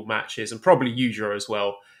the evil matches and probably Yujiro as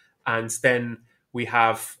well. And then we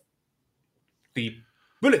have the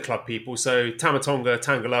Bullet Club people. So Tamatonga,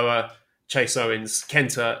 Tangaloa, Chase Owens,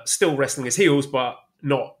 Kenta still wrestling as heels, but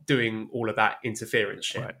not doing all of that interference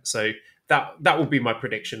shit. Right. So that will be my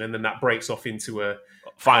prediction. And then that breaks off into a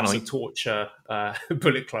House of Torture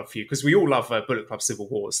Bullet Club feud. Because we all love Bullet Club Civil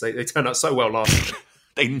Wars. They turn out so well last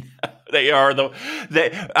time. They are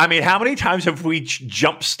I mean, how many times have we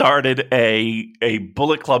jump-started a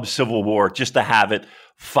Bullet Club Civil War just to have it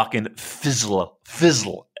fucking fizzle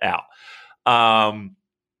out?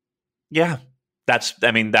 Yeah, that's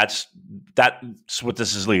what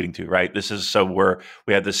this is leading to, right? This is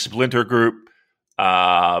we have this splinter group.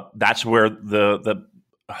 That's where the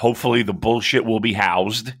hopefully the bullshit will be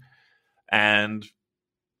housed, and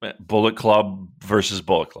Bullet Club versus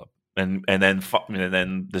Bullet Club. And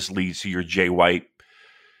then this leads to your Jay White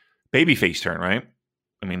babyface turn, right?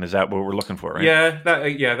 I mean, is that what we're looking for, right? Yeah,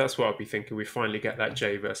 that's what I'd be thinking. We finally get that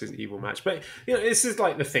Jay versus Evil match. But this is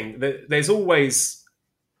like the thing. There's always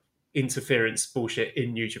interference bullshit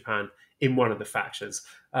in New Japan in one of the factions.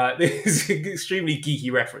 This is an extremely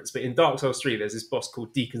geeky reference, but in Dark Souls 3, there's this boss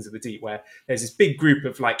called Deacons of the Deep, where there's this big group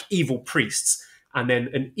of like evil priests, and then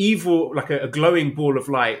an evil, like a glowing ball of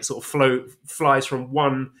light sort of flies from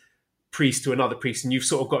one priest to another priest, and you've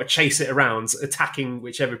sort of got to chase it around, attacking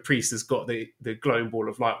whichever priest has got the glowing ball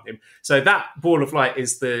of light on him. So that ball of light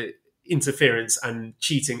is the interference and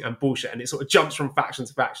cheating and bullshit, and it sort of jumps from faction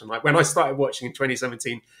to faction. Like when I started watching in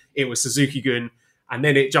 2017, it was Suzuki-gun, and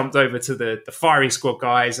then it jumped over to the Firing Squad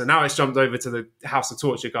guys, and now it's jumped over to the House of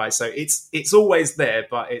Torture guys. So it's always there,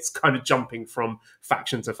 but it's kind of jumping from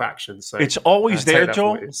faction to faction. So it's always there,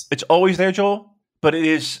 Joel. It's always there, Joel, but it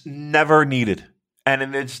is never needed.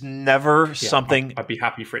 And it's never something... I'd be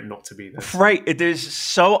happy for it not to be there. Right. It is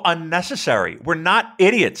so unnecessary. We're not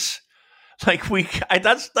idiots. Like,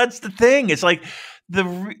 that's the thing. It's like,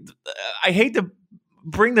 I hate to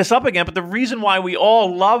bring this up again, but the reason why we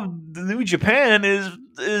all love the New Japan is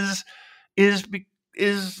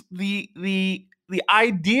the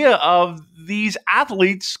idea of these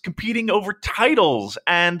athletes competing over titles.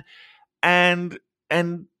 And I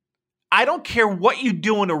don't care what you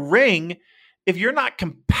do in a ring. If you're not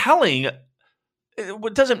compelling,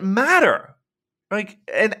 it doesn't matter. Like,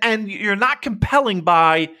 and you're not compelling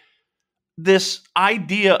by this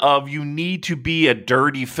idea of you need to be a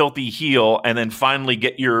dirty, filthy heel and then finally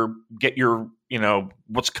get your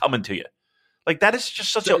what's coming to you. Like, that is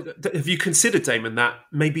just such a... Have you considered, Damon, that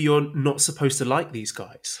maybe you're not supposed to like these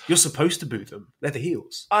guys? You're supposed to boo them. They're the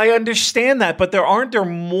heels. I understand that, but aren't there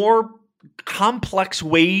more complex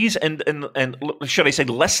ways and should I say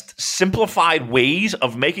less simplified ways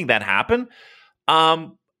of making that happen?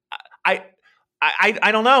 I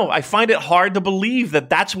don't know. I find it hard to believe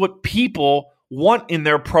that that's what people want in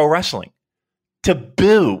their pro wrestling. to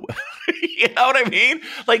boo. You know what I mean?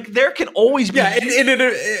 Like, there can always be... Yeah, in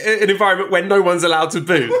an environment where no one's allowed to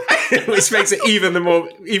boo, which makes it even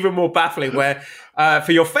more baffling, where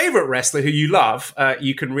for your favourite wrestler who you love,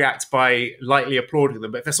 you can react by lightly applauding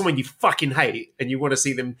them. But if there's someone you fucking hate and you want to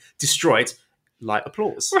see them destroyed, light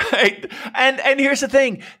applause. Right. And here's the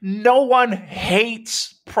thing. No one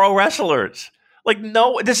hates pro wrestlers. Like,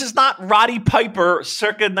 no, this is not Roddy Piper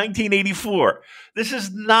circa 1984. This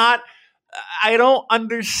is not... I don't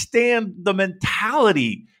understand the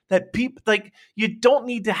mentality that people, like, you don't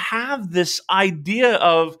need to have this idea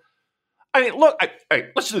of, I mean, look, all right,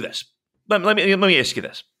 let's do this. Let me ask you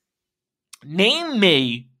this. Name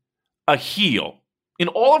me a heel in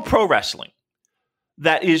all of pro wrestling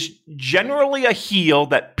that is generally a heel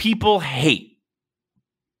that people hate.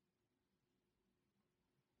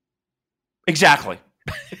 Exactly.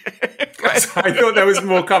 I thought there was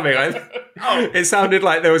more coming. It sounded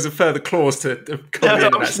like there was a further clause to come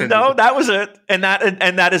in that sentence. No, that was it, and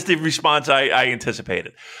that is the response I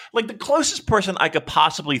anticipated. Like, the closest person I could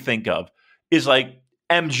possibly think of is like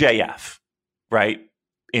MJF, right?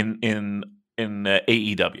 In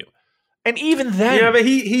AEW, and even then, yeah, but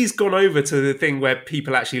he's gone over to the thing where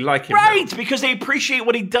people actually like him, right? now. Because they appreciate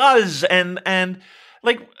what he does, and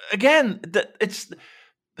like, again, it's.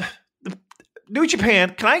 New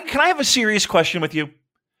Japan, can I have a serious question with you?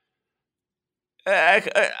 I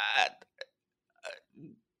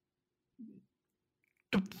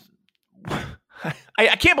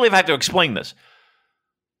can't believe I have to explain this.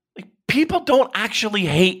 Like, people don't actually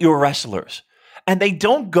hate your wrestlers, and they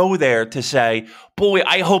don't go there to say, "Boy,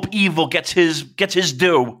 I hope Evil gets his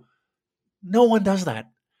due." No one does that.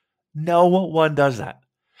 No one does that.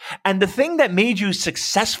 And the thing that made you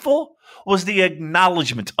successful was the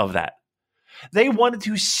acknowledgement of that. They wanted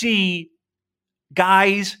to see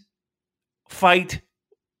guys fight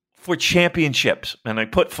for championships. And I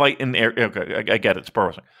put fight in there. Okay, I get it. It's pro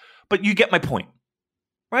wrestling. But you get my point,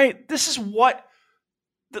 right? This is what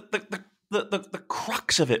the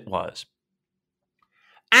crux of it was.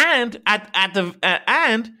 And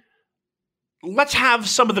and let's have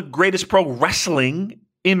some of the greatest pro wrestling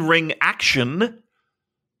in-ring action,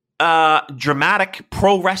 dramatic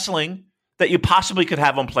pro wrestling that you possibly could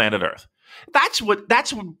have on planet Earth. That's what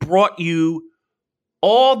brought you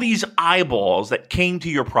all these eyeballs that came to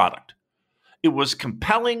your product. It was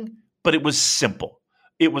compelling, but it was simple.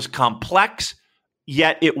 It was complex,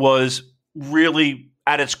 yet it was really,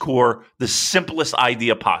 at its core, the simplest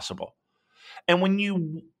idea possible. And when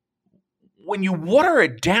you water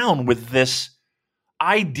it down with this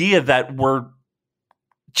idea that we're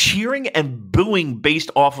cheering and booing based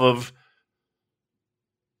off of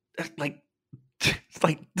like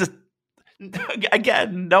the,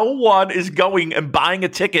 again, no one is going and buying a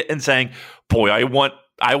ticket and saying, "Boy, I want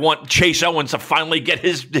Chase Owens to finally get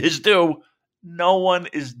his due." No one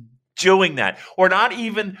is doing that. We're not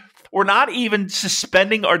even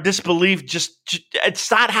suspending our disbelief. Just it's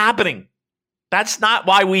not happening. That's not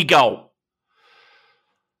why we go.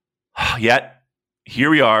 Yet here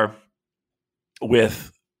we are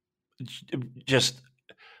with just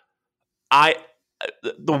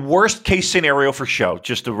the worst case scenario for show,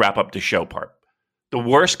 just to wrap up the show part, the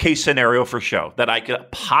worst case scenario for show that I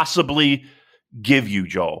could possibly give you,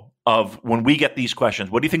 Joel, of when we get these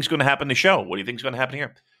questions, what do you think is going to happen in the show? What do you think is going to happen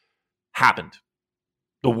here? Happened.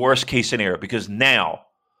 The worst case scenario, because now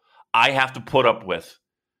I have to put up with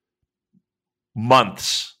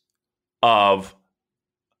months of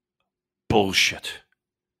bullshit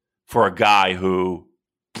for a guy who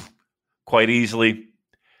quite easily,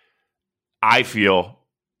 I feel,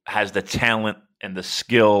 has the talent and the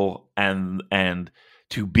skill and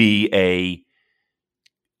to be a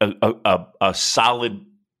solid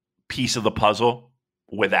piece of the puzzle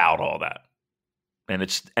without all that. And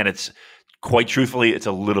it's quite truthfully, it's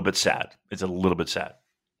a little bit sad. It's a little bit sad.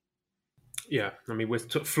 Yeah, I mean, we're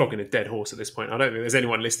flogging a dead horse at this point. I don't think there's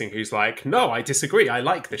anyone listening who's like, "No, I disagree. I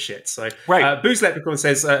like the shit." So, right. Booze Leprechaun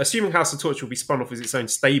says, assuming House of Torture will be spun off as its own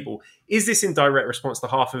stable, is this in direct response to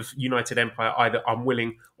half of United Empire either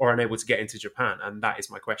unwilling or unable to get into Japan? And that is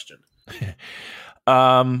my question. Yeah.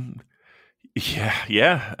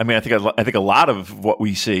 I mean, I think a lot of what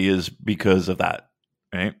we see is because of that,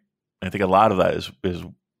 right? I think a lot of that is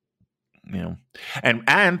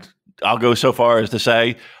and I'll go so far as to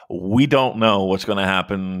say we don't know what's going to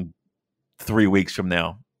happen 3 weeks from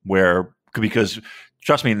now. Because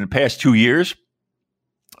trust me, in the past 2 years,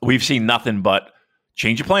 we've seen nothing but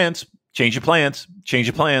change your plans,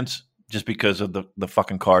 just because of the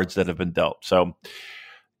fucking cards that have been dealt. So,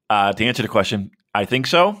 to answer the question, I think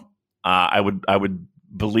so. I would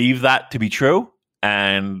believe that to be true,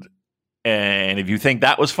 and And if you think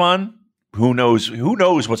that was fun, who knows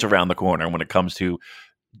what's around the corner when it comes to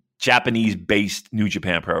Japanese-based New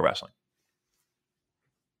Japan Pro Wrestling.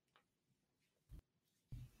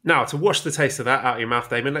 Now, to wash the taste of that out of your mouth,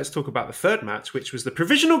 Damon, let's talk about the third match, which was the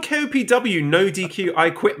provisional KOPW no DQ I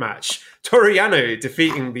Quit match. Toru Yano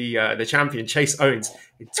defeating the champion Chase Owens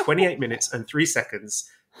in 28 minutes and 3 seconds.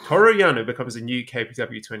 Toru Yano becomes a new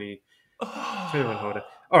KOPW 21 holder.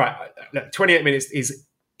 All right, look, 28 minutes is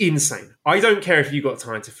insane. I don't care if you got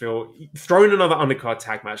time to fill. Throw in another undercard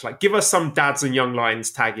tag match. Like, give us some dads and young lions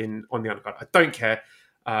tag in on the undercard. I don't care.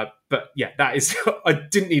 But yeah, that is. I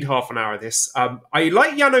didn't need half an hour of this. I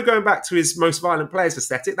like Yano going back to his most violent players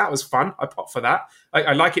aesthetic. That was fun. I popped for that.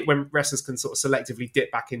 I like it when wrestlers can sort of selectively dip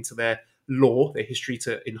back into their lore, their history,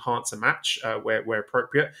 to enhance a match where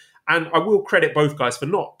appropriate. And I will credit both guys for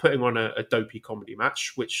not putting on a dopey comedy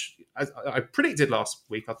match, which I predicted last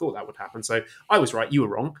week. I thought that would happen. So I was right. You were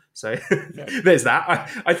wrong. So there's that.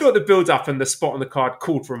 I thought the build-up and the spot on the card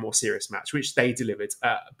called for a more serious match, which they delivered.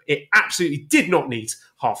 It absolutely did not need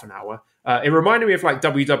half an hour. It reminded me of like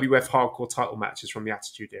WWF hardcore title matches from the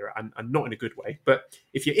Attitude Era, and not in a good way. But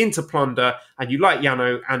if you're into plunder and you like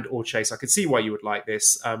Yano and or Chase, I could see why you would like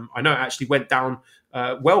this. I know it actually went down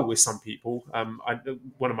well with some people.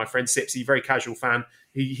 One of my friends, Sipsy, very casual fan,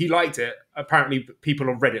 he liked it. Apparently, people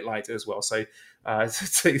on Reddit liked it as well. So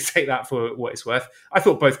to take that for what it's worth. I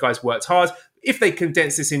thought both guys worked hard. If they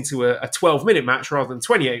condensed this into a 12-minute match rather than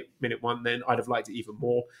 28-minute one, then I'd have liked it even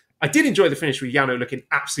more. I did enjoy the finish with Yano looking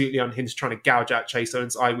absolutely unhinged, trying to gouge out Chase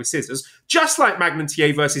Owens' eye with scissors, just like Magnum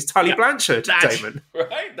TA versus Tully Blanchard, Damon.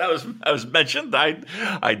 Right? That was mentioned.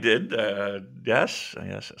 I did. Yes.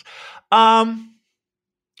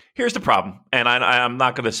 Here's the problem, and I'm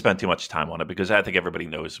not going to spend too much time on it because I think everybody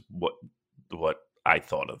knows what I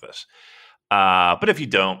thought of this. But if you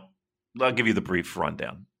don't, I'll give you the brief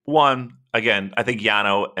rundown. One, again, I think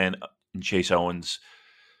Yano and Chase Owens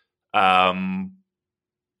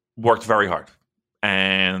worked very hard,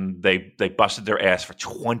 and they busted their ass for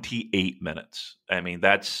 28 minutes. I mean,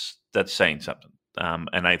 that's saying something,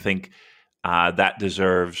 and I think that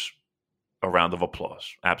deserves a round of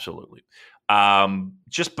applause. Absolutely.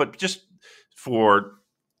 Just for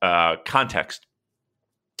context,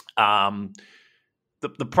 the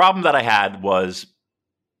problem that I had was,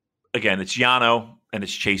 again, it's Yano and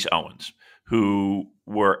it's Chase Owens who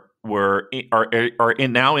are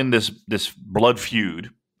now in this blood feud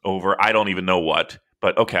over I don't even know what,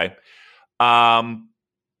 but okay,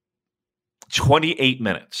 28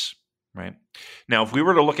 minutes. Right now, if we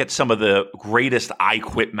were to look at some of the greatest I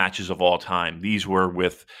Quit matches of all time, these were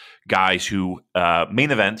with guys who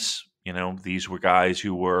main events. You know, these were guys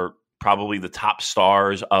who were probably the top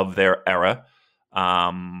stars of their era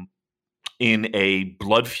in a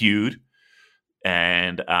blood feud,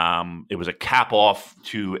 and it was a cap off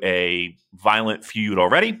to a violent feud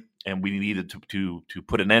already, and we needed to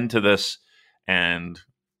put an end to this. And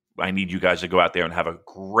I need you guys to go out there and have a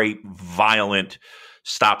great violent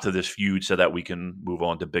stop to this feud so that we can move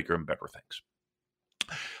on to bigger and better things.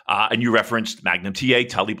 And you referenced Magnum TA,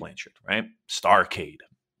 Tully Blanchard, right? Starrcade,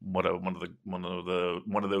 one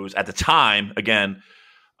of those at the time. Again,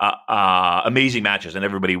 amazing matches, and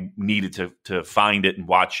everybody needed to find it and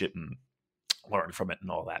watch it and learn from it and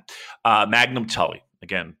all that. Magnum Tully,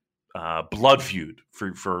 again, blood feud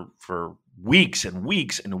for weeks and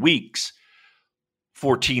weeks and weeks.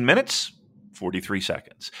 14 minutes, 43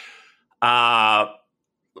 seconds.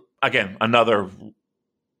 Again, another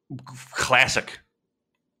classic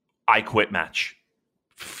I Quit match.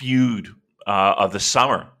 Feud of the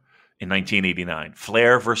summer in 1989.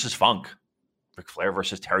 Flair versus Funk. Ric Flair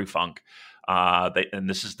versus Terry Funk. And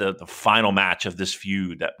this is the final match of this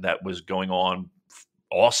feud that was going on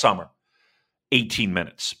all summer. 18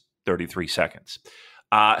 minutes, 33 seconds.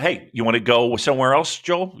 Hey, you want to go somewhere else,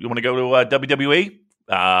 Joel? You want to go to WWE?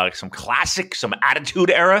 Some classic, some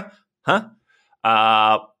Attitude Era? Huh?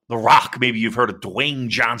 The Rock. Maybe you've heard of Dwayne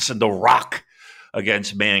Johnson, The Rock,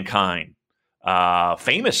 against Mankind.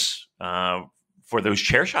 Famous for those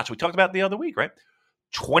chair shots we talked about the other week, right?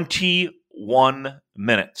 21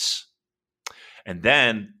 minutes. And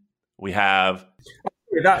then we have...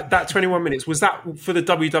 That 21 minutes, was that for the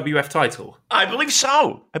WWF title? I believe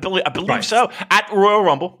so. I believe right. So. At Royal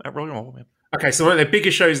Rumble. Man. Okay, so one of the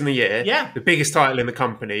biggest shows in the year. Yeah. The biggest title in the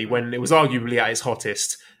company when it was arguably at its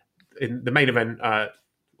hottest. In the main event,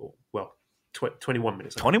 21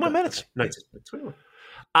 minutes. 21 minutes. No, 21.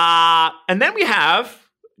 And then we have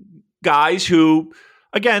guys who,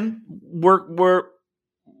 again, were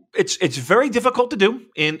it's very difficult to do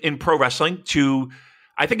in pro wrestling.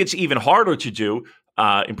 I think it's even harder to do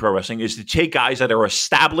in pro wrestling is to take guys that are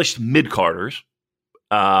established mid-carders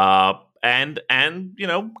and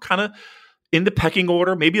kind of in the pecking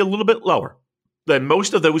order, maybe a little bit lower than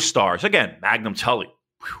most of those stars. Again, Magnum Tully.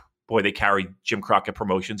 Whew, boy, they carried Jim Crockett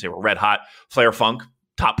Promotions. They were red hot. Flair Funk,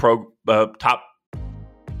 top.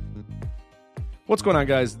 What's going on,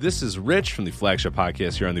 guys? This is Rich from the flagship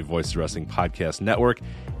podcast here on the Voices of Wrestling Podcast Network,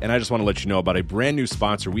 and I just want to let you know about a brand new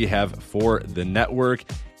sponsor we have for the network.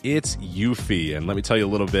 It's Eufy, and let me tell you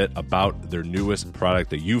a little bit about their newest product,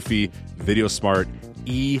 the Eufy Video Smart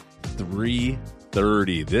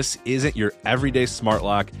E330. This isn't your everyday smart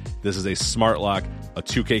lock. This is a smart lock, a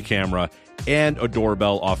 2K camera, and a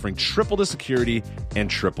doorbell offering triple the security and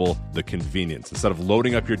triple the convenience. Instead of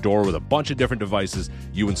loading up your door with a bunch of different devices,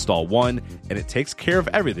 you install one, and it takes care of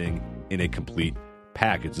everything in a complete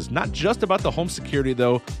package. It's not just about the home security,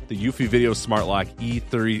 though. The Eufy Video Smart Lock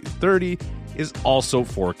E330 is also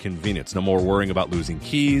for convenience. No more worrying about losing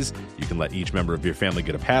keys. You can let each member of your family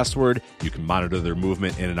get a password. You can monitor their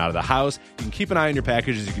movement in and out of the house. You can keep an eye on your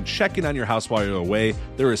packages. You can check in on your house while you're away.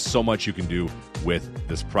 There is so much you can do with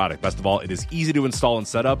this product. Best of all, it is easy to install and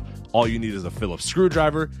set up. All you need is a Phillips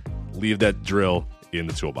screwdriver. Leave that drill in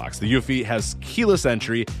the toolbox. The Eufy has keyless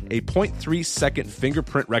entry, a 0.3-second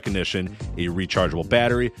fingerprint recognition, a rechargeable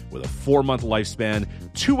battery with a 4-month lifespan,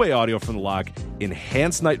 two-way audio from the lock,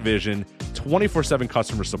 enhanced night vision, 24/7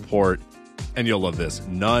 customer support, and you'll love this,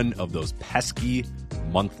 none of those pesky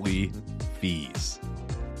monthly fees.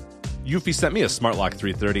 Eufy sent me a Smart Lock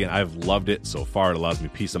 330, and I've loved it so far. It allows me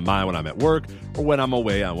peace of mind when I'm at work or when I'm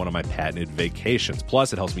away on one of my patented vacations.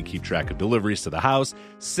 Plus, it helps me keep track of deliveries to the house,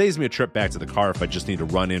 saves me a trip back to the car if I just need to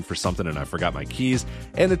run in for something and I forgot my keys,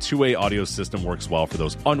 and the two-way audio system works well for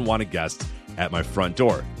those unwanted guests at my front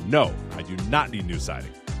door. No, I do not need new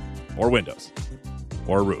siding or windows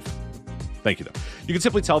or a roof. Thank you, though. You can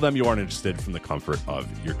simply tell them you aren't interested from the comfort of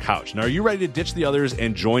your couch. Now, are you ready to ditch the others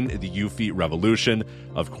and join the Eufy revolution?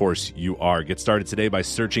 Of course you are. Get started today by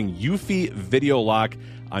searching Eufy Video Lock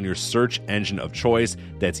on your search engine of choice.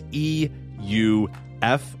 That's EUFY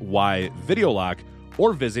Video Lock,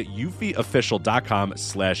 or visit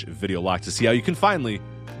eufyofficial.com/video lock to see how you can finally,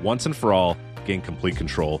 once and for all, gain complete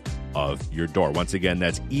control of your door. Once again,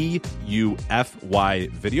 that's EUFY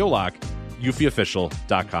Video Lock,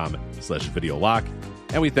 eufyofficial.com/video lock.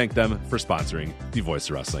 And we thank them for sponsoring the Voice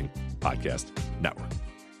of Wrestling Podcast Network.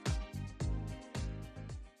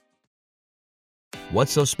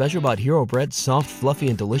 What's so special about Hero Bread's soft, fluffy,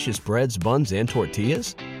 and delicious breads, buns, and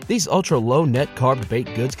tortillas? These ultra-low net-carb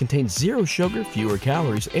baked goods contain zero sugar, fewer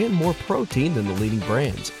calories, and more protein than the leading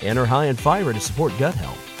brands, and are high in fiber to support gut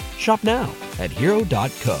health. Shop now at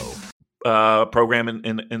hero.co. Program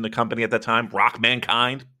in the company at that time, Rock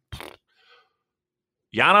Mankind.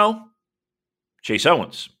 Yano, Chase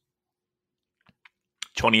Owens,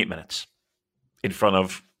 28 minutes in front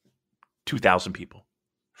of 2,000 people.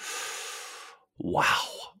 Wow.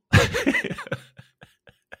 I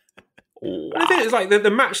think it's like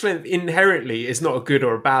the match length inherently is not a good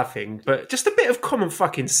or a bad thing, but just a bit of common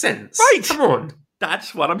fucking sense. Right. Come on.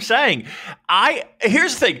 That's what I'm saying.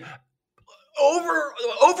 Here's the thing.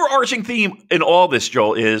 Overarching theme in all this,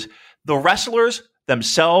 Joel, is the wrestlers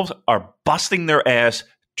themselves are busting their ass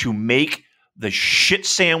to make the shit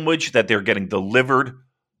sandwich that they're getting delivered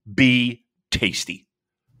be tasty.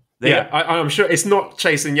 I'm sure it's not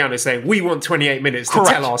Chase and Yano saying, we want 28 minutes to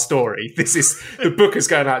tell our story. This is the bookers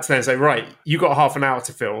going out to them and saying, right, you got half an hour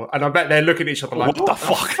to fill. And I bet they're looking at each other like, what the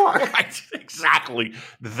fuck? Right, exactly.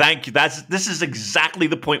 Thank you. This is exactly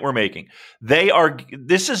the point we're making.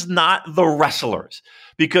 This is not the wrestlers.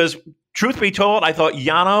 Because truth be told, I thought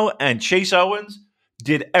Yano and Chase Owens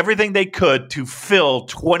did everything they could to fill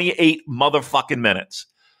 28 motherfucking minutes.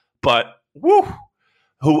 But,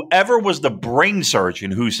 whoever was the brain surgeon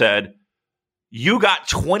who said, you got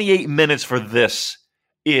 28 minutes for this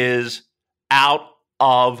is out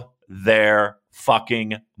of their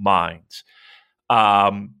fucking minds.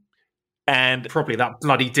 And probably that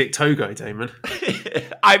bloody Dick Togo, Damon.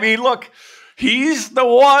 I mean, look, he's the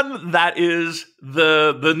one that is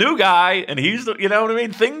the new guy, and he's the, you know what I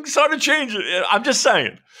mean? Things started changing. I'm just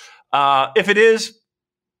saying. If it is,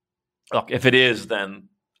 then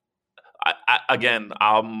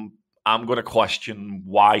I'm going to question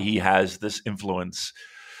why he has this influence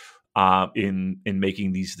in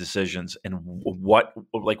making these decisions, and what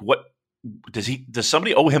does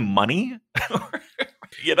somebody owe him money?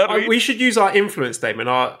 You know what I mean? We should use our influence, Damon,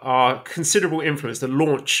 our considerable influence to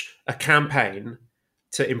launch a campaign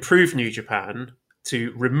to improve New Japan,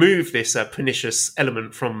 to remove this pernicious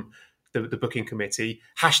element from the booking committee.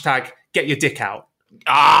 Hashtag get your dick out.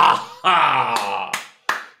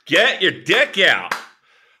 Get your dick out.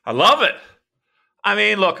 I love it. I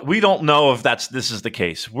mean, look, we don't know if this is the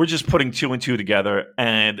case. We're just putting two and two together,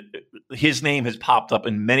 and his name has popped up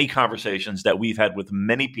in many conversations that we've had with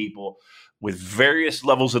many people with various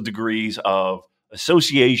levels of degrees of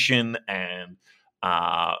association and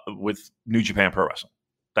with New Japan Pro Wrestling.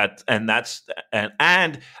 And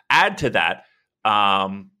add to that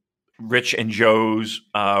Rich and Joe's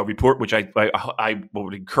report, which I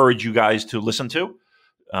would encourage you guys to listen to.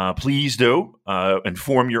 Please do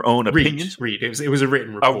inform your own opinions. Read. It was a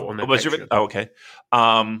written report on that. Was it? Oh, okay.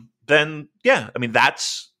 Then yeah, I mean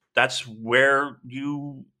that's where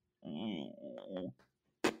you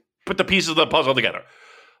put the pieces of the puzzle together.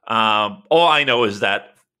 All I know is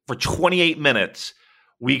that for 28 minutes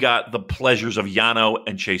we got the pleasures of Yano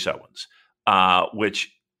and Chase Owens, which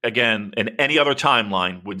again in any other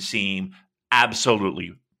timeline would seem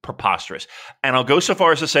absolutely preposterous. And I'll go so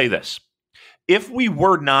far as to say this. If we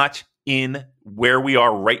were not in where we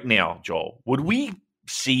are right now, Joel, would we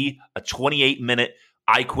see a 28-minute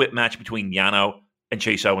I Quit match between Yano and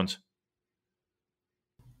Chase Owens?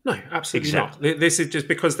 No, absolutely not. This is just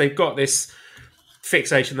because they've got this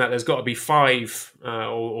fixation that there's got to be 5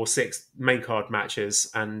 or 6 main card matches,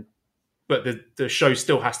 but the show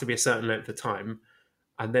still has to be a certain length of time,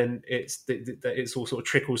 and then it's all sort of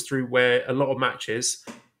trickles through where a lot of matches,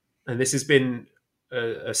 and this has been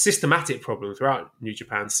a systematic problem throughout New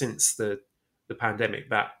Japan since the pandemic,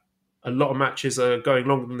 that a lot of matches are going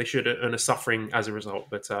longer than they should and are suffering as a result.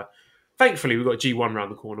 But thankfully, we've got G1 around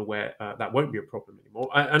the corner where that won't be a problem anymore.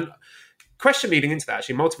 And question leading into that,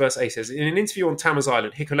 actually, Multiverse A says, in an interview on Tama's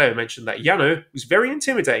Island, Hikuleo mentioned that Yano was very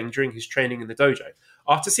intimidating during his training in the dojo.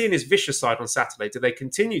 After seeing his vicious side on Saturday, do they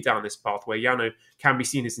continue down this path where Yano can be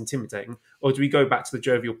seen as intimidating, or do we go back to the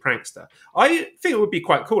jovial prankster? I think it would be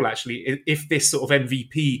quite cool, actually, if this sort of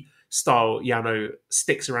MVP style Yano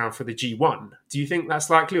sticks around for the G1. Do you think that's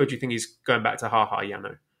likely, or do you think he's going back to ha-ha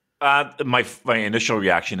Yano? My initial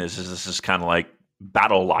reaction is this is kind of like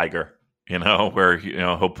Battle Liger, where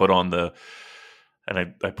he'll put on the,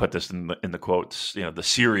 and I put this in the quotes, the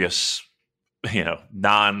serious,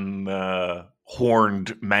 non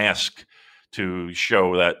horned mask to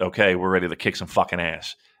show that, okay, we're ready to kick some fucking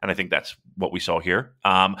ass. And I think that's what we saw here.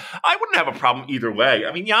 I wouldn't have a problem either way.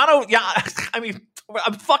 I mean, Yano,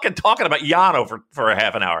 I'm fucking talking about Yano for a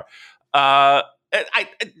half an hour.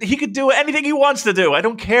 He could do anything he wants to do. I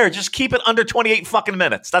don't care. Just keep it under 28 fucking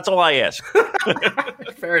minutes. That's all I ask.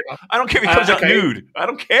 Fair enough. I don't care if he comes out nude. I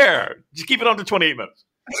don't care. Just keep it under 28 minutes.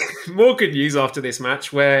 More good news after this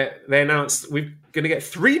match, where they announced we're going to get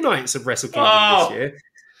 3 nights of Wrestle Kingdom this year.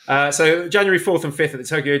 So January 4th and 5th at the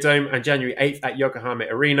Tokyo Dome and January 8th at Yokohama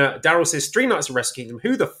Arena. Daryl says 3 nights of Wrestle Kingdom.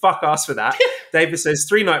 Who the fuck asked for that? David says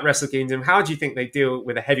 3-night Wrestle Kingdom. How do you think they deal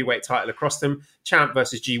with a heavyweight title across them? Champ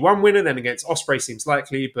versus G1 winner, then against Ospreay seems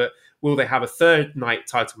likely, but will they have a 3rd night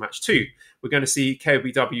title match too? We're going to see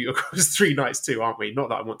KOBW across 3 nights too, aren't we? Not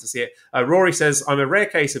that I want to see it. Rory says, I'm a rare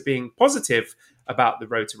case of being positive about the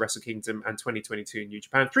road to Wrestle Kingdom and 2022 in New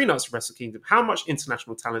Japan. 3 nights of Wrestle Kingdom. How much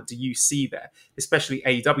international talent do you see there, especially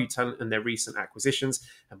AEW talent and their recent acquisitions?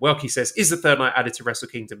 And Welky says, is the 3rd night added to Wrestle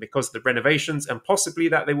Kingdom because of the renovations and possibly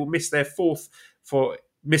that they will miss the 4th, for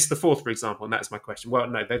example? And that's my question. Well,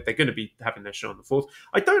 no, they're going to be having their show on the 4th.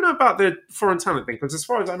 I don't know about the foreign talent thing, because as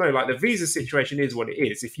far as I know, like, the visa situation is what it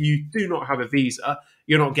is. If you do not have a visa,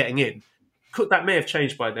 you're not getting in. That may have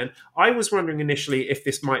changed by then. I was wondering initially if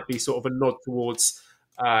this might be sort of a nod towards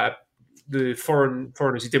the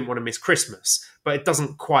foreigners who didn't want to miss Christmas, but it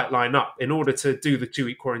doesn't quite line up. In order to do the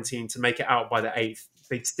 2-week quarantine to make it out by the 8th,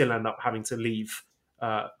 they'd still end up having to leave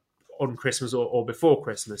on Christmas or before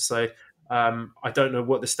Christmas. So I don't know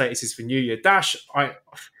what the status is for New Year. Dash, I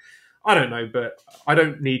don't know, but I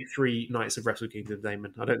don't need 3 nights of Wrestle Kingdom,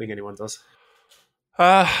 Damon. I don't think anyone does.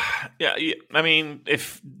 Yeah, I mean,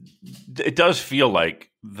 if it does feel like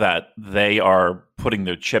that they are putting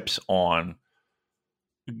their chips on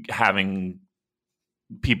having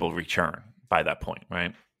people return by that point,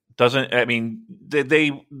 right?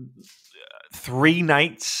 They 3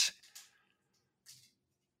 nights,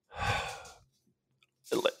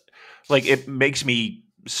 like, it makes me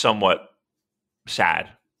somewhat sad,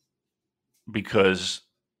 because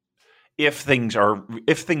if things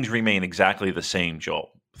remain exactly the same,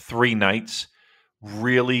 Joel, 3 nights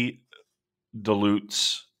really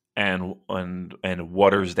dilutes and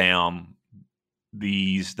waters down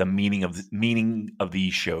the meaning of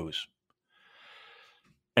these shows.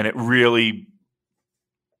 And it really,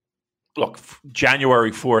 look,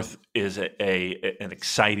 January 4th is an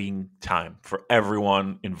exciting time for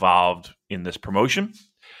everyone involved in this promotion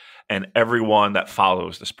and everyone that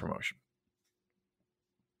follows this promotion.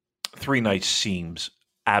 3 nights seems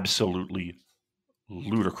absolutely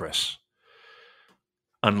ludicrous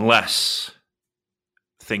unless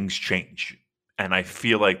things change. And I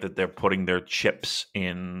feel like that they're putting their chips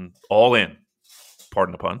all in,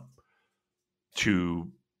 pardon the pun, to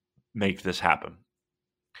make this happen.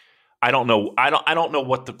 I don't know. I don't know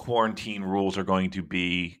what the quarantine rules are going to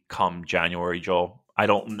be come January, Joel. I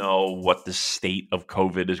don't know what the state of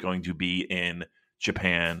COVID is going to be in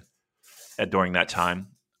Japan during that time.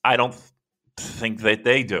 I don't think that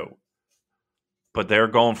they do, but they're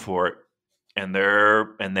going for it, and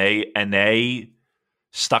they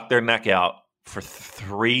stuck their neck out for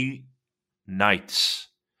 3 nights.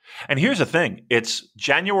 And here's the thing: it's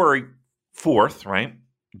January 4th, right?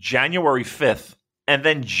 January 5th. And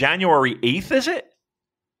then January 8th, is it?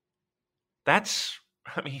 I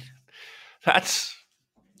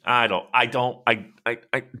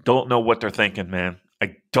don't know what they're thinking, man.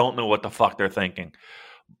 I don't know what the fuck they're thinking.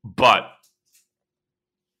 But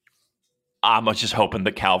I'm just hoping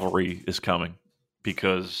the cavalry is coming,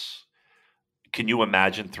 because can you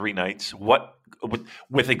imagine 3 nights? What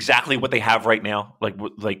with exactly what they have right now, like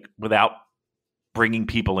without bringing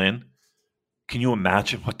people in? Can you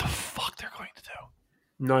imagine what the fuck they're going to do?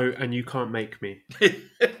 No, and you can't make me.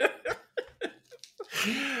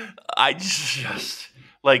 I just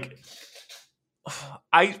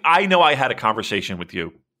I know I had a conversation with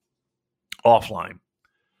you offline,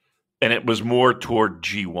 and it was more toward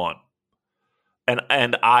G1, and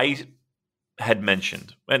I had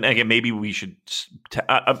mentioned, and again, maybe we should.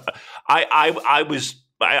 I'll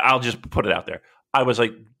just put it out there. I was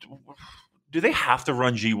like, do they have to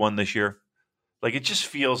run G1 this year? Like, it just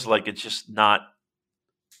feels like it's just not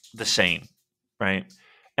the same, right?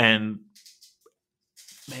 And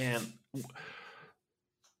man,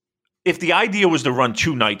 if the idea was to run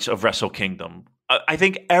 2 nights of Wrestle Kingdom, I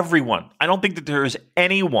think everyone, I don't think that there is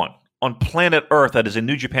anyone on planet Earth that is a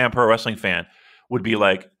New Japan Pro Wrestling fan would be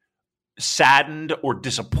like saddened or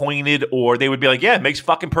disappointed, or they would be like, yeah, it makes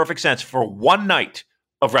fucking perfect sense for 1 night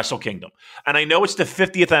of Wrestle Kingdom. And I know it's the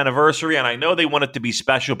 50th anniversary, and I know they want it to be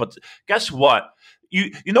special, but guess what?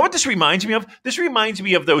 You know what this reminds me of? This reminds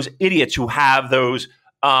me of those idiots who have those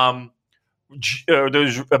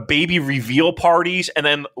baby reveal parties and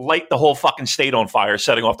then light the whole fucking state on fire,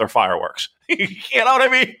 setting off their fireworks. You know what I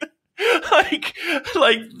mean?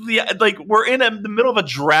 like we're in the middle of a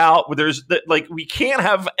drought where we can't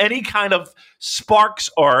have any kind of sparks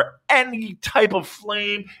or any type of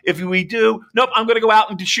flame. If we do, nope, I'm going to go out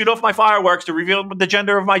and shoot off my fireworks to reveal the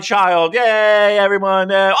gender of my child. Yay, everyone.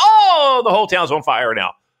 The whole town's on fire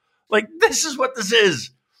now. Like, this is what this is.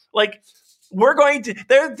 Like, we're going to,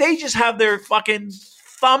 they just have their fucking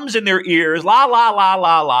thumbs in their ears. La, la, la,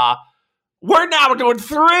 la, la. We're now doing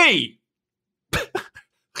 3.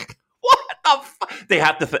 What the fuck?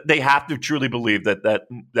 They have to truly believe that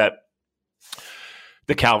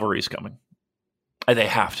the cavalry is coming. And they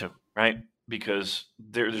have to, right? Because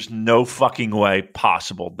there's no fucking way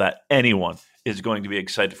possible that anyone is going to be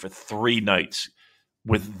excited for 3 nights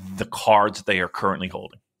with the cards that they are currently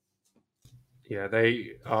holding. Yeah,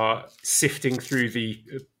 they are sifting through the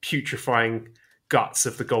putrefying guts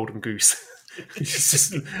of the golden goose. It's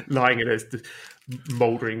just lying in a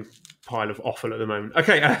mouldering pile of offal at the moment.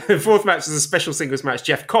 Okay, the 4th match is a special singles match.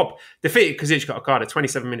 Jeff Cobb defeated Kazuchika Okada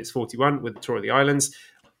 27 minutes 41 with the Tour of the Islands.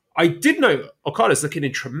 I did know Okada's looking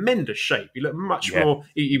in tremendous shape. He looked much more,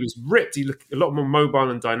 he was ripped. He looked a lot more mobile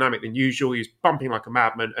and dynamic than usual. He was bumping like a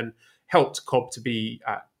madman and helped Cobb to be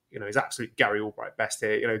at his absolute Gary Albright best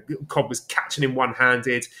here. Cobb was catching him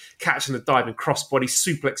one-handed, catching the diving crossbody,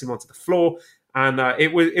 suplexing him onto the floor. And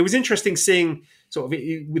it was interesting seeing sort of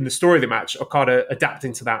in the story of the match, Okada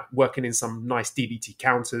adapting to that, working in some nice DDT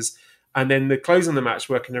counters. And then the close on the match,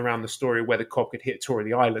 working around the story of whether Cobb could hit Tour of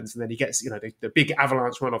the Islands. And then he gets, the big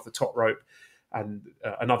avalanche run off the top rope and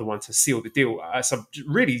another one to seal the deal. Some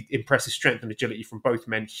really impressive strength and agility from both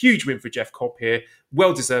men. Huge win for Jeff Cobb here.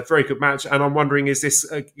 Well-deserved, very good match. And I'm wondering, is this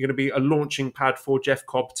going to be a launching pad for Jeff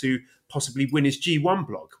Cobb to possibly win his G1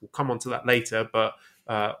 block? We'll come on to that later. But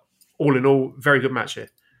all in all, very good match here.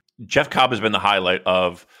 Jeff Cobb has been the highlight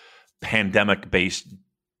of pandemic-based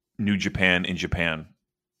New Japan in Japan.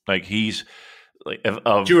 Like, he's like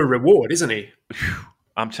due a reward, isn't he?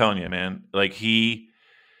 I'm telling you, man. Like, he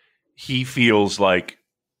feels like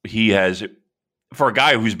he has, for a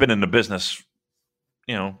guy who's been in the business,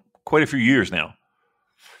 quite a few years now.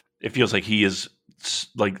 It feels like he is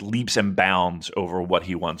like leaps and bounds over what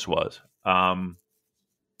he once was. And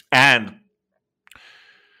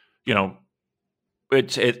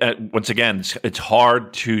once again, it's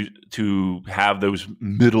hard to have those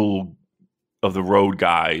middle of the road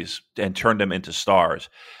guys and turn them into stars.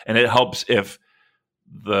 And it helps if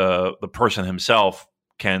the person himself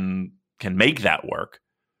can make that work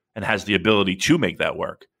and has the ability to make that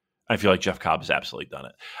work. I feel like Jeff Cobb has absolutely done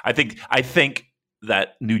it. I think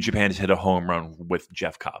that New Japan has hit a home run with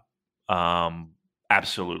Jeff Cobb.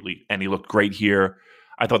 Absolutely. And he looked great here.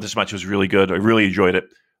 I thought this match was really good. I really enjoyed it.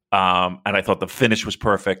 And I thought the finish was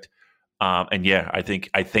perfect. And yeah, I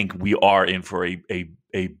think we are in for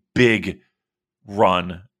a big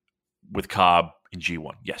run with Cobb in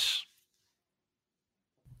G1. Yes.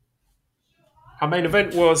 Our main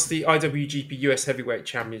event was the IWGP US Heavyweight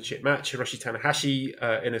Championship match. Hiroshi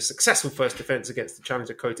Tanahashi in a successful first defense against the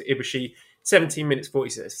challenger Kota Ibushi. 17 minutes,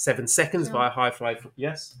 47 seconds via high fly.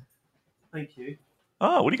 Yes. Thank you.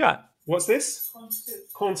 Oh, what do you got? What's this?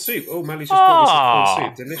 Corn soup. Oh, Mally's just brought me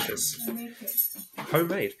some corn soup. Delicious.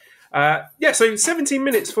 Homemade. So 17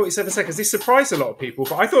 minutes, 47 seconds. This surprised a lot of people,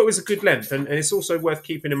 but I thought it was a good length. And it's also worth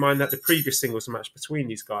keeping in mind that the previous singles match between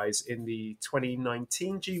these guys in the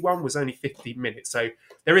 2019 G1 was only 15 minutes. So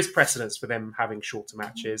there is precedence for them having shorter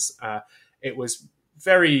matches. It was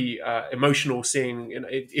very emotional seeing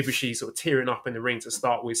Ibushi sort of tearing up in the ring to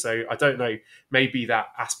start with. So I don't know, maybe that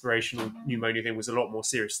aspirational pneumonia thing was a lot more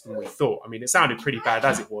serious than we thought. I mean, it sounded pretty bad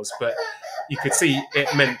as it was, but you could see it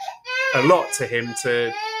meant a lot to him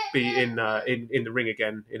to be in the ring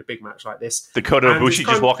again in a big match like this. Kota Ibushi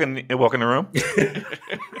just walk in the room?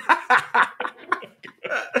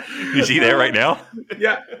 Is he there right now?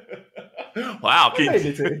 Yeah. Wow.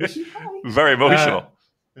 Very emotional.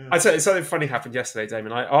 I tell you, something funny happened yesterday,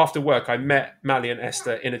 Damon. After work, I met Mally and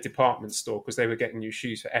Esther in a department store because they were getting new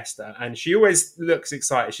shoes for Esther. And she always looks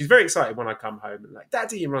excited. She's very excited when I come home and like,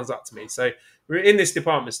 Daddy, and runs up to me. So we're in this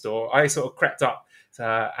department store. I sort of crept up to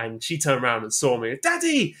her and she turned around and saw me.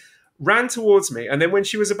 Daddy! Ran towards me. And then when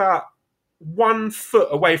she was about 1 foot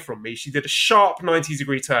away from me, she did a sharp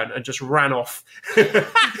 90-degree turn and just ran off in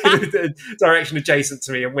the direction adjacent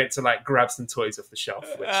to me and went to like grab some toys off the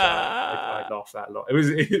shelf, which I laughed at a lot.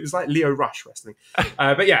 It was like Leo Rush wrestling.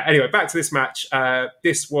 But yeah, anyway, back to this match.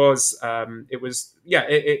 This was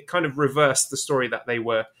it kind of reversed the story that they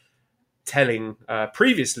were telling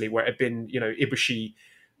previously, where it had been, Ibushi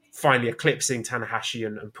finally eclipsing Tanahashi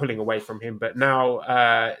and pulling away from him. But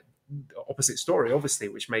now opposite story, obviously,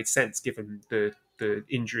 which made sense given the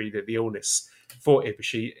injury, the illness for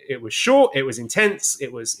Ibushi. It was short, it was intense,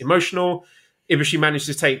 it was emotional. Ibushi managed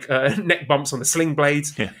to take neck bumps on the sling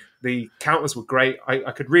blades. Yeah. The counters were great.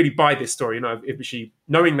 I could really buy this story, Ibushi,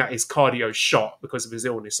 knowing that his cardio shot because of his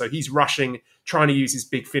illness. So he's rushing, trying to use his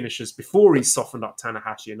big finishers before he's softened up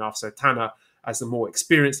Tanahashi enough. So Tana, as the more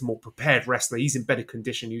experienced, the more prepared wrestler, he's in better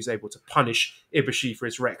condition. He was able to punish Ibushi for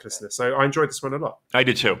his recklessness. So I enjoyed this one a lot. I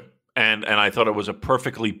did too. And I thought it was a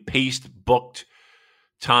perfectly paced, booked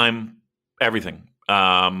time, everything.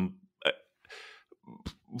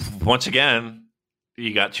 Once again,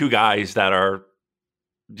 you got two guys that are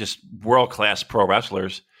just world-class pro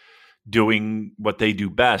wrestlers doing what they do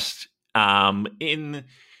best in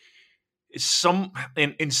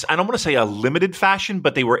I don't want to say a limited fashion,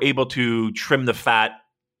 but they were able to trim the fat,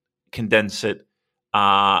 condense it,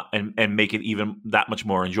 and make it even that much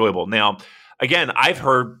more enjoyable. Now, again, I've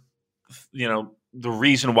heard, the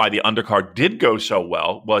reason why the undercard did go so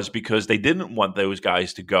well was because they didn't want those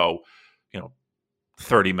guys to go,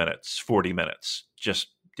 30 minutes, 40 minutes, just,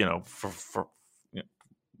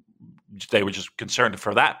 they were just concerned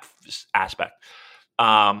for that aspect.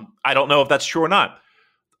 I don't know if that's true or not.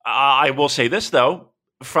 I will say this, though,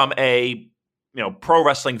 from a pro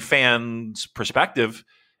wrestling fan's perspective,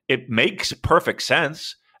 it makes perfect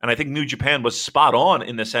sense. And I think New Japan was spot on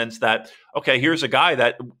in the sense that, okay, here's a guy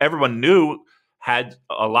that everyone knew had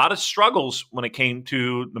a lot of struggles when it came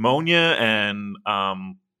to pneumonia and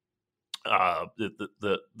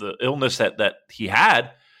the illness that he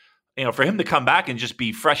had. For him to come back and just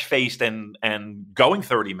be fresh faced and going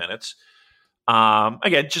 30 minutes.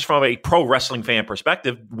 Again, just from a pro wrestling fan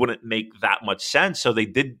perspective, wouldn't make that much sense. So they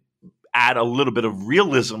did add a little bit of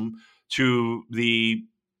realism to the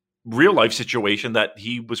real life situation that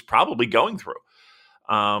he was probably going through.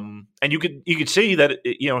 And you could see that,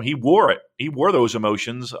 he wore it. He wore those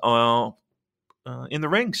emotions in the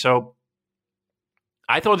ring. So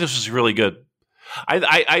I thought this was really good.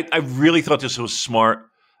 I really thought this was smart,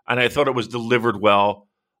 and I thought it was delivered well.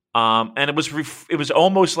 And it was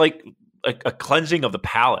almost like a cleansing of the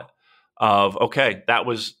palate of, okay,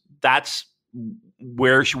 that's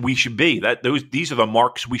where we should be. These are the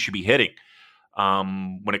marks we should be hitting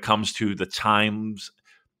when it comes to the times.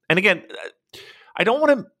 And again, I don't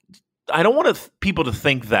want people to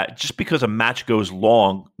think that just because a match goes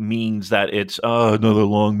long means that it's another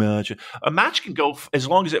long match. A match can go as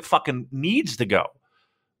long as it fucking needs to go.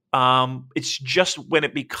 It's just when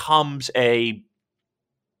it becomes a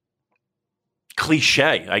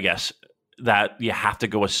cliche, I guess, that you have to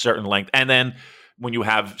go a certain length. And then when you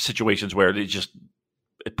have situations where it's just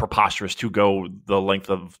preposterous to go the length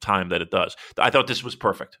of time that it does. I thought this was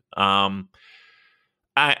perfect. I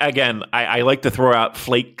like to throw out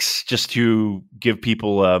flakes just to give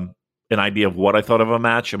people an idea of what I thought of a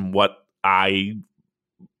match and what I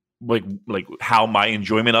like how my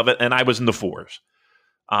enjoyment of it. And I was in the fours.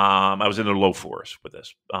 I was in the low fours with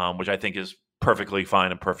this, which I think is perfectly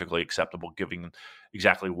fine and perfectly acceptable, given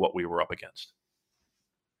exactly what we were up against.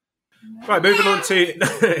 Right, moving on to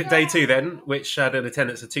day 2 then, which had an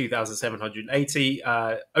attendance of 2,780.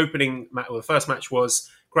 The first match was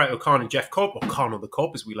Great O'Khan and Jeff Cobb, or Khan on the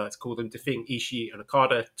Cobb as we like to call them, defeating Ishii and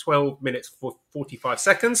Okada 12 minutes for 45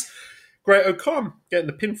 seconds. Great O'Khan getting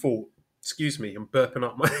the pinfall. Excuse me, I'm burping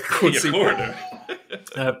up my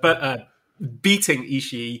but beating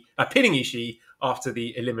Ishii, pinning Ishii after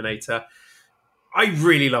the Eliminator. I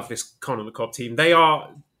really love this Khan on the Cobb team. They are,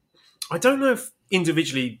 I don't know if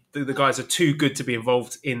individually the guys are too good to be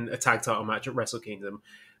involved in a tag title match at Wrestle Kingdom,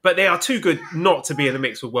 but they are too good not to be in the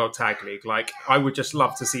mix with World Tag League. Like, I would just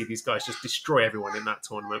love to see these guys just destroy everyone in that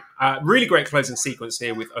tournament. Really great closing sequence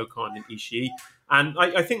here with O'Khan and Ishii, and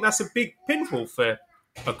I think that's a big pinfall for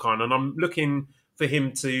O'Khan, and I'm looking for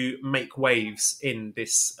him to make waves in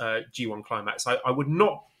this G1 climax. I would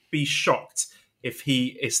not be shocked if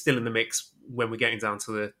he is still in the mix when we're getting down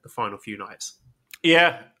to the final few nights.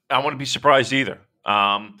 Yeah, I wouldn't be surprised either.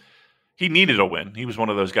 He needed a win. He was one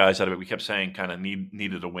of those guys that we kept saying kind of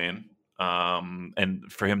needed a win.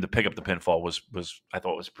 And for him to pick up the pinfall was I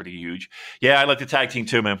thought was pretty huge. Yeah, I like the tag team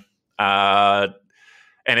too, man.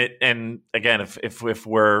 And again, if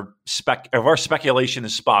our speculation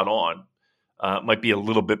is spot on, it might be a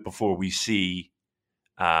little bit before we see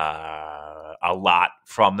a lot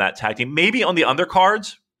from that tag team. Maybe on the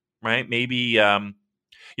undercards, right? Maybe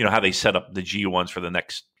how they set up the G1s for the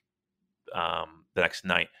next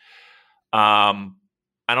night. I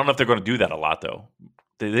don't know if they're going to do that a lot though.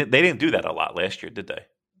 They didn't do that a lot last year, did they?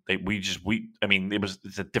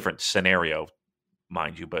 It's a different scenario,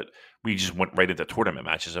 mind you, but we just went right into tournament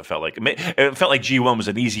matches. It felt like G1 was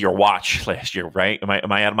an easier watch last year, right? Am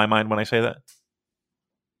I out of my mind when I say that?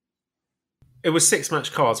 It was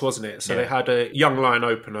 6-match cards, wasn't it? So They had a Young Lion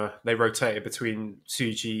opener. They rotated between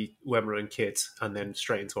Tsuji, Uemura, and Kid, and then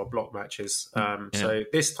straight into our block matches. So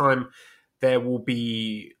this time there will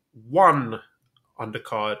be one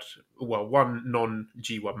undercard, one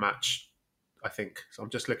non-G1 match, I think. So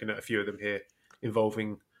I'm just looking at a few of them here,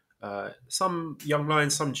 involving some Young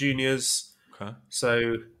Lions, some juniors. Okay.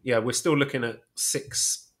 So yeah, we're still looking at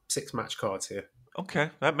six match cards here.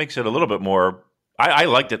 Okay, that makes it a little bit more. I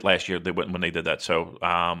liked it last year when they did that, so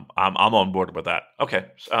I'm on board with that. Okay,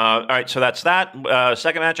 all right. So that's that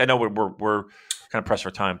second match. I know we're kind of pressed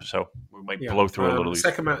for time, so we might blow through a little. The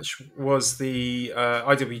second match was the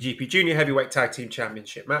IWGP Junior Heavyweight Tag Team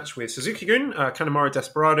Championship match with Suzuki-gun, Kanemaru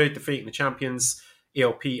Desperado defeating the champions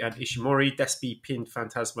ELP and Ishimori. Despi pinned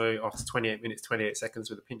Phantasmo after 28 minutes 28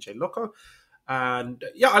 seconds with a pinche loco. And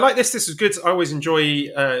yeah, I like this. This is good. I always enjoy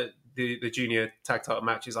the junior tag title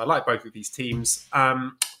matches. I like both of these teams.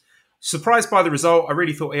 Surprised by the result. I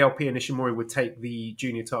really thought ELP and Ishimori would take the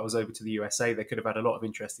junior titles over to the USA. They could have had a lot of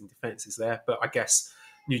interesting defenses there, but I guess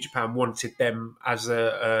New Japan wanted them as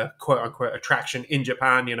a quote-unquote attraction in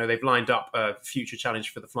Japan. They've lined up a future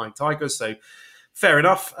challenge for the Flying Tigers, so fair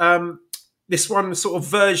enough. This one sort of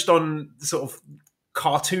verged on sort of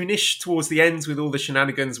cartoonish towards the ends with all the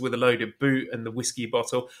shenanigans with a loaded boot and the whiskey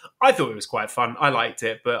bottle. I thought it was quite fun. I liked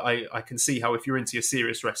it, but I can see how if you're into your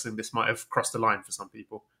serious wrestling, this might have crossed the line for some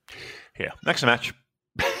people. Yeah. Next match.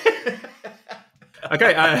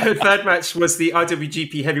 Okay. Third match was the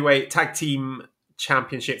IWGP Heavyweight Tag Team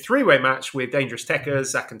Championship 3-way match with Dangerous Tekkers,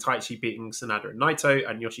 Zack and Taichi beating Sanada and Naito,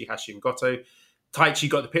 and Yoshihashi and Goto. Taichi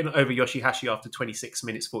got the pin over Yoshihashi after 26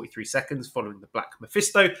 minutes 43 seconds following the Black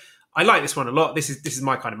Mephisto. I like this one a lot. This is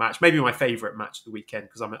my kind of match. Maybe my favourite match of the weekend,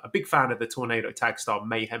 because I'm a big fan of the Tornado Tag Style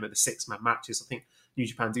Mayhem of the 6-man matches. I think New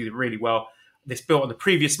Japan do them really well. This built on the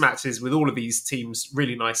previous matches with all of these teams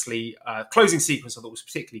really nicely. Closing sequence I thought was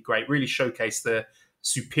particularly great. Really showcased the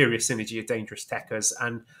superior synergy of Dangerous Tekkers.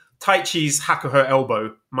 And Taichi's Hakuho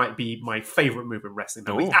elbow might be my favourite move in wrestling.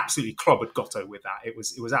 We absolutely clobbered Goto with that. It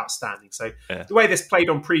was outstanding. So The way this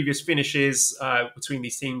played on previous finishes between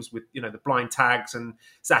these teams with the blind tags and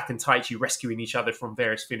Zack and Taichi rescuing each other from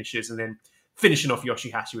various finishes and then finishing off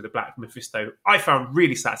Yoshihashi with a Black Mephisto, I found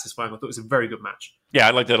really satisfying. I thought it was a very good match. Yeah,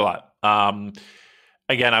 I liked it a lot.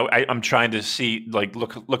 again, I'm trying to see, like,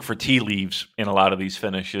 look for tea leaves in a lot of these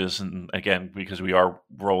finishes, and again, because we are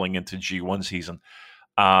rolling into G1 season,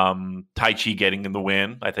 Taichi getting in the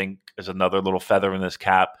win, I think, is another little feather in this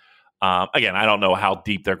cap. Again, I don't know how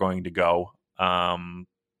deep they're going to go.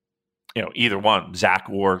 Either one, Zach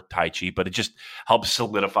or Taichi, but it just helps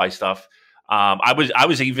solidify stuff. I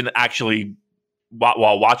was even actually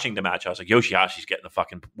while watching the match, I was like, Yoshihashi's getting the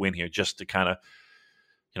fucking win here, just to kind of,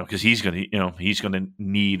 because he's gonna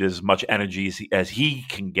need as much energy as he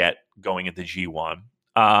can get going into G1.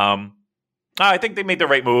 I think they made the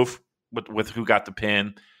right move with who got the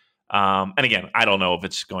pin. And again, I don't know if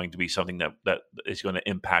it's going to be something that is going to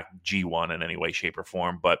impact G1 in any way, shape, or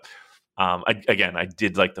form. But I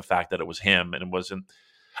did like the fact that it was him, and it wasn't.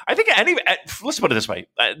 I think let's put it this way: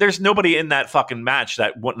 there's nobody in that fucking match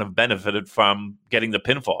that wouldn't have benefited from getting the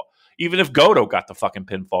pinfall. Even if Goto got the fucking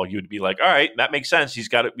pinfall, you'd be like, all right, that makes sense. He's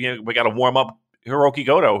got to, we got to warm up Hiroki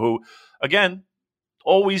Goto, who, again,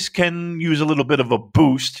 always can use a little bit of a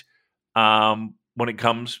boost when it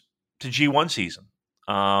comes to G1 season.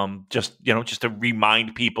 Just to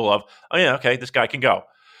remind people of, oh yeah, okay, this guy can go.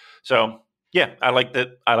 So yeah, I liked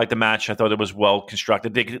it. I liked the match. I thought it was well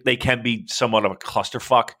constructed. They can be somewhat of a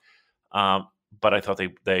clusterfuck, but I thought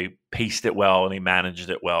they paced it well and they managed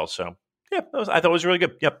it well. So yeah, I thought it was really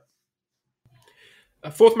good. Yep.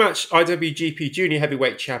 Fourth match, IWGP Junior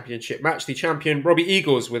Heavyweight Championship match. The champion, Robbie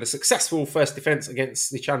Eagles, with a successful first defense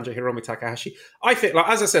against the challenger, Hiromu Takahashi. I think,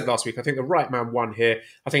 as I said last week, I think the right man won here.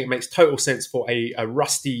 I think it makes total sense for a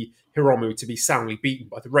rusty Hiromu to be soundly beaten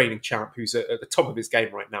by the reigning champ, who's at the top of his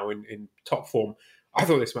game right now in top form. I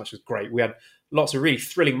thought this match was great. We had lots of really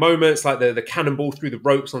thrilling moments, like the cannonball through the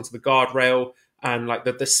ropes onto the guardrail, and like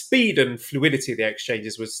the speed and fluidity of the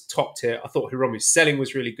exchanges was top tier. I thought Hiromu's selling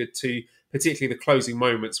was really good too, particularly the closing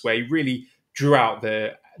moments where he really drew out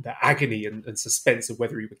the agony and suspense of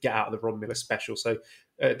whether he would get out of the Ron Miller special. So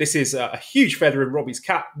this is a huge feather in Robbie's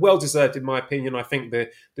cap. Well deserved, in my opinion. I think the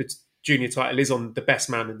junior title is on the best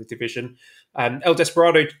man in the division. El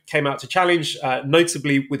Desperado came out to challenge,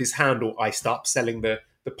 notably with his handle iced up, selling the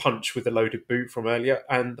punch with the loaded boot from earlier.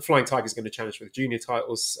 And the Flying Tiger is going to challenge for the junior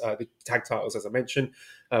titles, the tag titles, as I mentioned.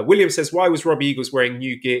 William says, why was Robbie Eagles wearing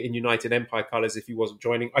new gear in United Empire colours if he wasn't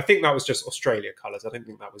joining? I think that was just Australia colours. I don't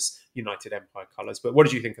think that was United Empire colours. But what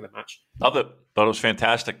did you think of the match? Loved it. Thought it was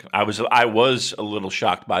fantastic. I was a little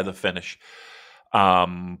shocked by the finish.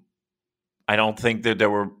 I don't think that there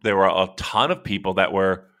were a ton of people that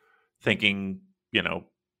were thinking, I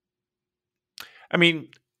mean,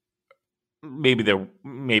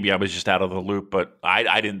 maybe I was just out of the loop, but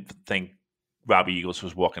I didn't think Robbie Eagles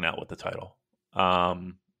was walking out with the title.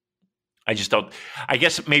 I just don't. I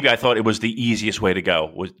guess maybe I thought it was the easiest way to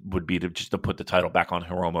go would be to put the title back on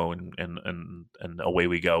Hiromu and away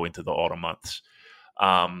we go into the autumn months.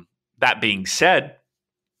 That being said,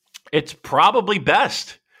 it's probably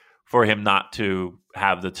best for him not to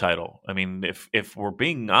have the title. I mean, if we're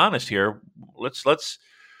being honest here, let's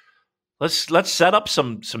set up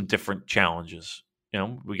some different challenges.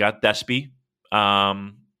 We got Despy.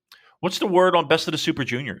 What's the word on Best of the Super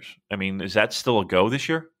Juniors? I mean, is that still a go this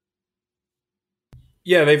year?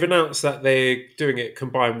 Yeah, they've announced that they're doing it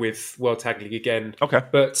combined with World Tag League again. Okay.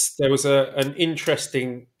 But there was an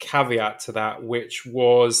interesting caveat to that, which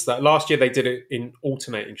was that last year they did it in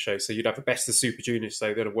alternating shows. So you'd have a Best of Super Juniors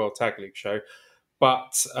show, then a World Tag League show.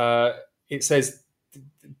 But it says,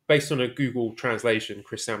 based on a Google translation,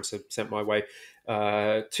 Chris Sampson sent my way,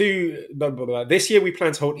 this year we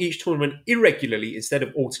plan to hold each tournament irregularly instead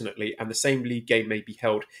of alternately, and the same league game may be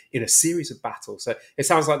held in a series of battles. So it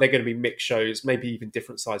sounds like they're going to be mixed shows, maybe even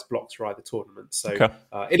different sized blocks for either tournament. So okay.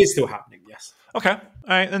 It is still happening, yes. Okay. All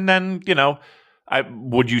right. And then,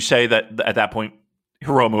 would you say that at that point,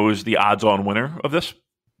 Hiromu is the odds-on winner of this?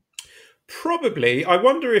 Probably. I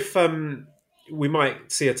wonder if we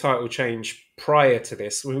might see a title change prior to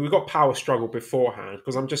this. I mean, we've got Power Struggle beforehand,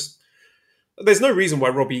 because there's no reason why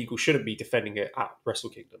Robbie Eagles shouldn't be defending it at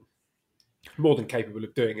Wrestle Kingdom. More than capable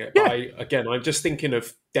of doing it. Yeah. But I'm just thinking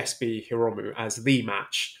of Despy Hiromu as the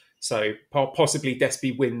match. So possibly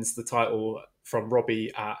Despy wins the title from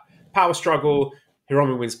Robbie at Power Struggle.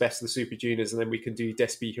 Hiromu wins Best of the Super Juniors, and then we can do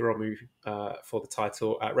Despy Hiromu for the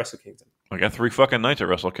title at Wrestle Kingdom. I got 3 fucking nights at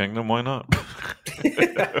Wrestle Kingdom. Why not?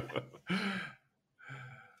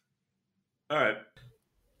 All right.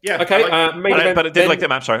 Yeah. Okay. But I did like the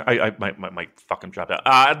match. Sorry, I might fucking dropped out.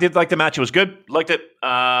 I did like the match. It was good. Liked it.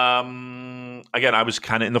 Again, I was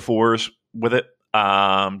kind of in the 4s with it,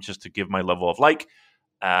 just to give my level of like.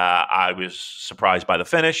 I was surprised by the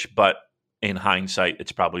finish, but in hindsight,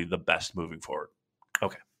 it's probably the best moving forward.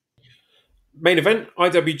 Okay. Main event,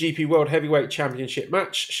 IWGP World Heavyweight Championship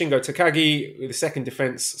match. Shingo Takagi, with a second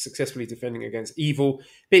defense, successfully defending against Evil.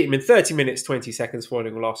 Beat him in 30 minutes, 20 seconds,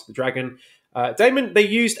 following a Last of the Dragon. Damon, they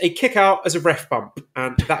used a kick out as a ref bump,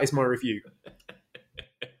 and that is my review.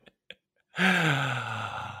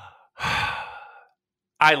 I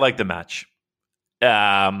like the match.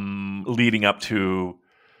 Leading up to...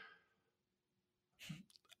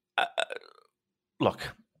 look...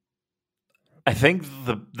 I think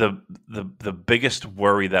the biggest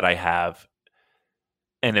worry that I have,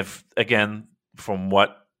 and if, again, from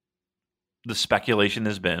what the speculation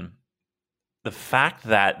has been, the fact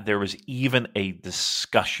that there was even a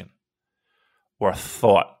discussion or a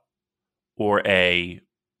thought or a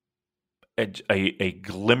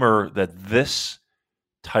glimmer that this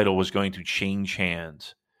title was going to change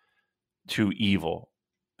hands to Evil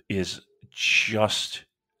is just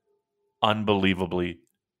unbelievably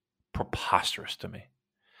preposterous to me.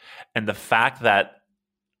 And the fact that,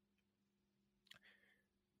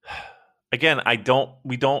 again,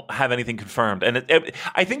 we don't have anything confirmed. And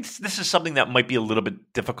I think this is something that might be a little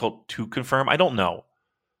bit difficult to confirm. I don't know.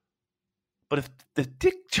 But if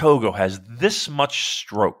Dick Togo has this much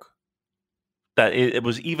stroke, that it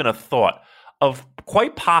was even a thought of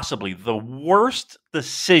quite possibly the worst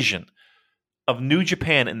decision of New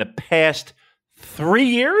Japan in the past 3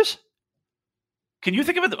 years? Can you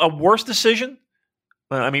think of a worse decision?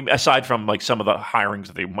 I mean, aside from like some of the hirings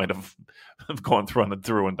that they might have gone through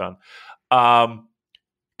and done.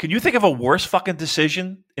 Can you think of a worse fucking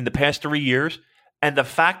decision in the past 3 years? And the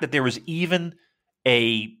fact that there was even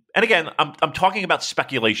and again, I'm talking about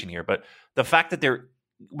speculation here, but the fact that there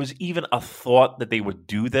was even a thought that they would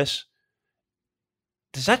do this,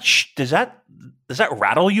 does that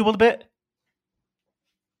rattle you a bit?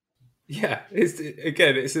 Yeah,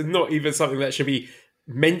 it's not even something that should be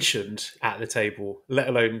mentioned at the table, let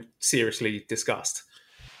alone seriously discussed.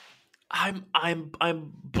 I'm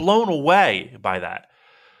blown away by that.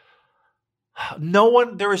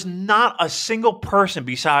 There is not a single person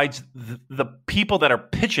besides the people that are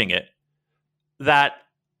pitching it that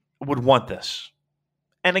would want this.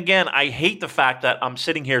 And again, I hate the fact that I'm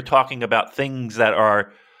sitting here talking about things that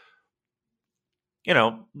are,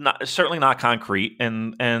 certainly not concrete,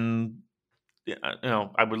 and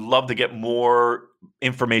I would love to get more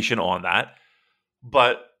information on that,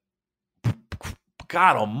 but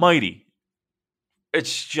God Almighty,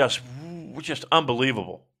 it's just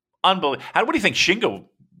unbelievable. Unbelievable. What do you think Shingo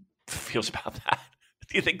feels about that?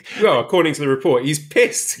 Do you think? Well, according to the report, he's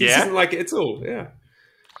pissed. He Yeah? doesn't like it at all. Yeah.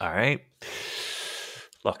 All right.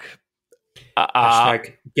 Look.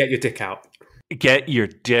 Hashtag get your dick out. Get your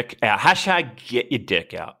dick out. Hashtag get your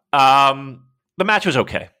dick out. The match was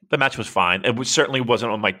okay. The match was fine. It certainly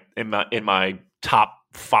wasn't on in my top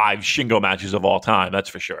 5 Shingo matches of all time. That's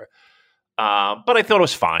for sure. But I thought it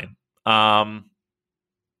was fine.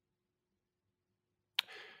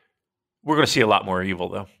 We're going to see a lot more Evil,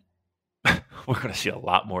 though. We're going to see a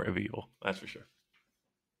lot more of Evil. That's for sure.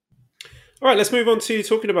 All right, let's move on to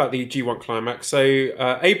talking about the G1 climax. So,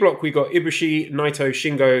 A block, we got Ibushi, Naito,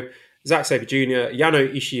 Shingo, Zack Sabre Jr.,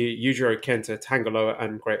 Yano Ishii, Yujiro Kenta, Tangaloa,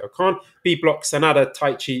 and Great Okan. B block, Sanada,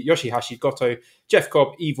 Taichi, Yoshihashi, Goto, Jeff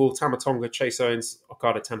Cobb, Evil, Tamatonga, Chase Owens,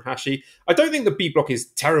 Okada, Tanahashi. I don't think the B block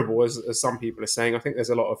is terrible, as some people are saying. I think there's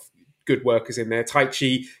a lot of good workers in there.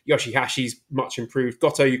 Taichi, Yoshihashi's much improved.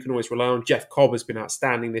 Goto, you can always rely on. Jeff Cobb has been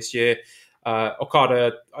outstanding this year.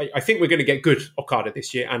 Okada, I think we're going to get good Okada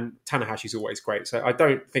this year, and Tanahashi's always great. So I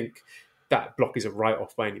don't think that block is a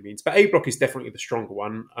write-off by any means. But A block is definitely the stronger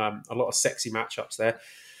one. A lot of sexy matchups there.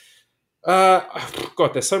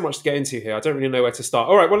 God, there's so much to get into here. I don't really know where to start.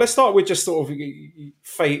 All right, well, let's start with just sort of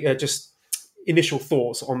just initial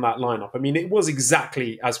thoughts on that lineup. I mean, it was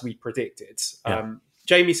exactly as we predicted. Yeah.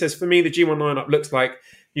 Jamie says, for me, the G1 lineup looks like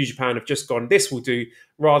New Japan have just gone, this will do,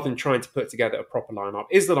 rather than trying to put together a proper lineup.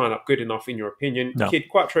 Is the lineup good enough in your opinion? No. Kid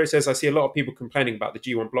Quattro says, I see a lot of people complaining about the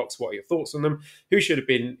G1 blocks. What are your thoughts on them? Who should have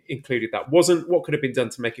been included that wasn't? What could have been done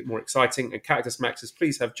to make it more exciting? And Cactus Max says,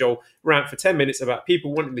 please have Joel rant for 10 minutes about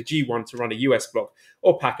people wanting the G1 to run a US block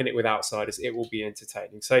or packing it with outsiders. It will be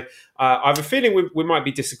entertaining. So I have a feeling we might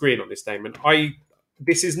be disagreeing on this, Damon.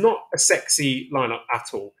 This is not a sexy lineup at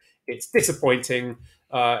all. It's disappointing,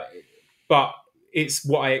 but it's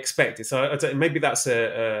what I expected. So maybe that's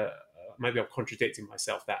maybe I'm contradicting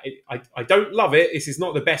myself. That I don't love it. This is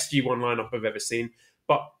not the best G1 lineup I've ever seen.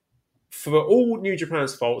 But for all New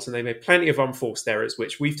Japan's faults, and they made plenty of unforced errors,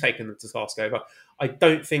 which we've taken them to task over, I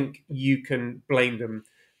don't think you can blame them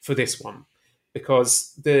for this one.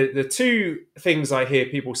 Because the two things I hear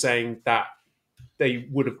people saying that they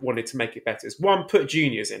would have wanted to make it better is, one, put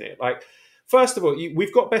juniors in it. Like, first of all,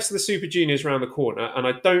 we've got Best of the Super Juniors around the corner, and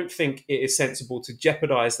I don't think it is sensible to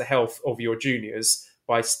jeopardise the health of your juniors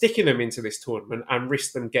by sticking them into this tournament and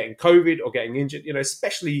risk them getting COVID or getting injured,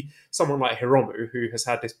 especially someone like Hiromu, who has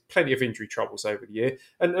had plenty of injury troubles over the year.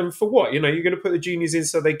 And for what? You're going to put the juniors in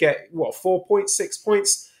so they get, 4 points, 6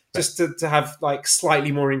 points, just to have like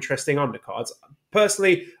slightly more interesting undercards.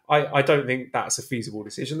 Personally, I don't think that's a feasible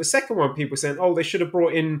decision. The second one, people saying, they should have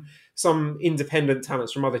brought in some independent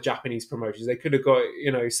talents from other Japanese promotions. They could have got,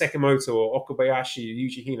 Sekimoto or Okabayashi,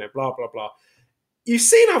 Yuji Hino, blah, blah, blah. You've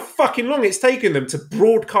seen how fucking long it's taken them to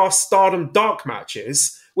broadcast Stardom Dark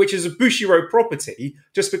matches, which is a Bushiroad property,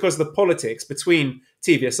 just because of the politics between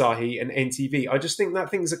TV Asahi and NTV. I just think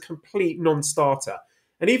that thing's a complete non-starter.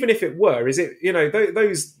 And even if it were, is it,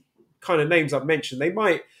 those kind of names I've mentioned, they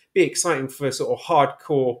might be exciting for sort of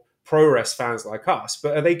hardcore pro wrestling fans like us,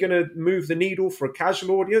 but are they going to move the needle for a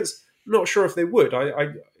casual audience? I'm not sure if they would.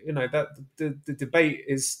 That the debate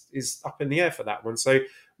is up in the air for that one. So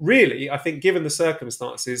really, I think given the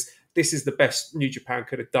circumstances, this is the best New Japan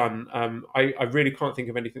could have done. I really can't think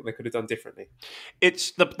of anything they could have done differently.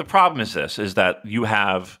 It's the problem is that you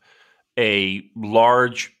have a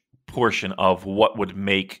large portion of what would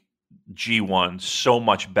make G1 so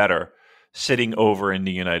much better sitting over in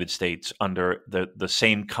the United States under the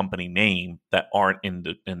same company name that aren't in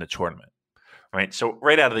the tournament, right? So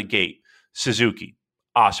right out of the gate, Suzuki,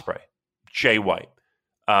 Ospreay, Jay White,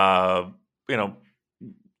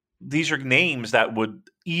 these are names that would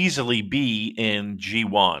easily be in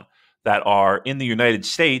G1 that are in the United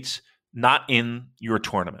States, not in your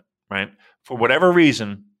tournament, right? For whatever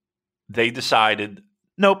reason, they decided,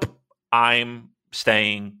 nope, I'm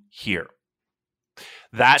staying here.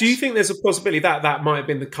 Do you think there's a possibility that might have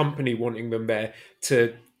been the company wanting them there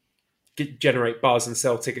to generate buzz and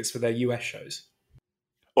sell tickets for their US shows?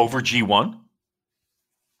 Over G1?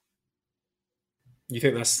 You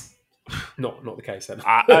think that's not the case then?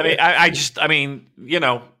 I mean,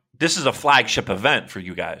 this is a flagship event for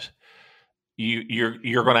you guys.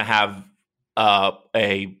 You're going to have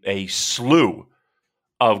a slew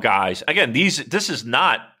of guys. Again, this is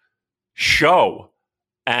not show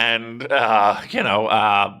and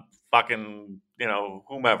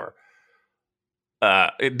whomever.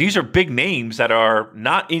 These are big names that are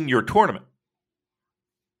not in your tournament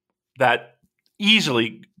that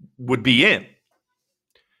easily would be in.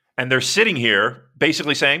 And they're sitting here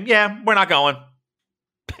basically saying, yeah, we're not going.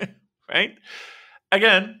 Right?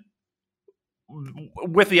 Again,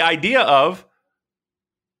 with the idea of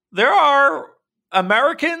there are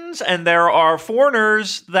Americans and there are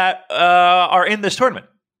foreigners that are in this tournament.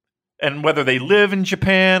 And whether they live in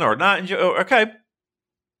Japan or not, okay,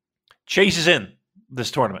 Chase is in this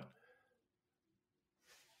tournament.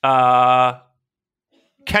 Kenta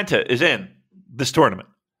is in this tournament.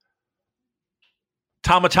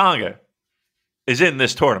 Tamatanga is in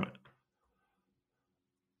this tournament.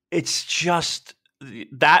 It's just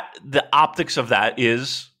that the optics of that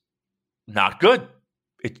is not good.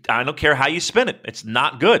 I don't care how you spin it. It's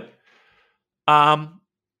not good.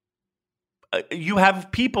 You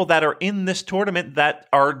have people that are in this tournament that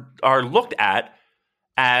are looked at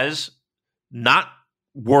as not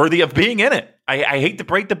worthy of being in it. I hate to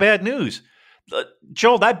break the bad news.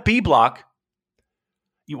 Joel, that B block,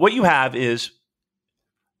 what you have is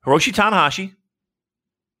Hiroshi Tanahashi,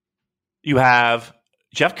 you have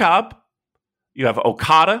Jeff Cobb, you have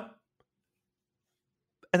Okada,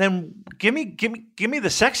 and then give me the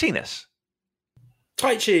sexiness.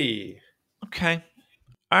 Taichi. Okay.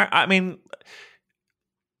 I mean,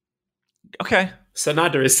 okay.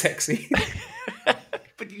 Sanada is sexy.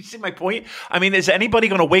 But you see my point? I mean, is anybody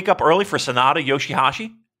going to wake up early for Sanada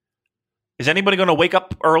Yoshihashi? Is anybody going to wake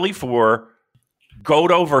up early for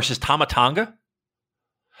Goto versus Tamatanga?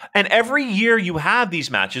 And every year you have these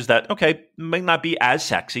matches that, okay, may not be as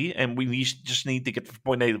sexy, and we just need to get from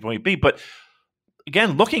point A to point B. But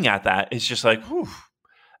again, looking at that, it's just like, whew.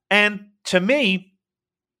 And to me,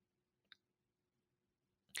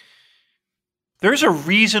 there's a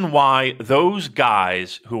reason why those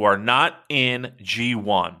guys who are not in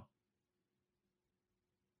G1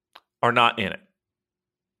 are not in it.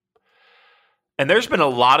 And there's been a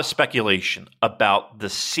lot of speculation about the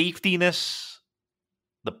safetiness,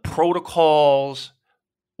 the protocols,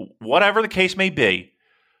 whatever the case may be,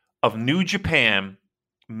 of New Japan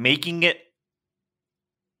making it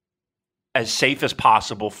as safe as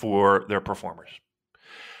possible for their performers.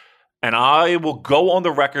 And I will go on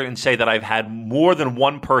the record and say that I've had more than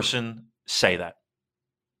one person say that.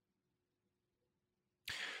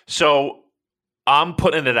 So I'm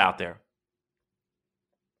putting it out there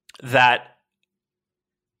that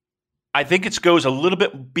I think it goes a little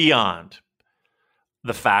bit beyond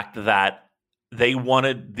the fact that they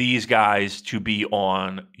wanted these guys to be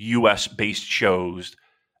on US-based shows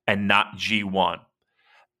and not G1.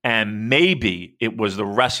 And maybe it was the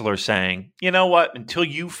wrestler saying, you know what, until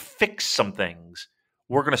you fix some things,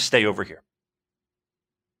 we're going to stay over here.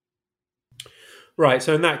 Right.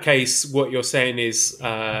 So in that case, what you're saying is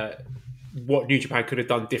what New Japan could have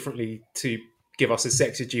done differently to give us a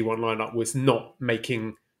sexy G1 lineup was not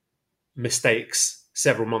making mistakes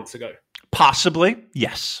several months ago. Possibly,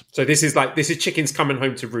 yes. So this is chickens coming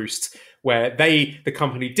home to roost, where the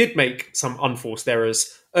company did make some unforced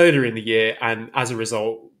errors earlier in the year, and as a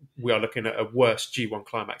result, we are looking at a worse G1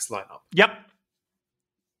 Climax lineup. Yep.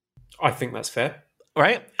 I think that's fair.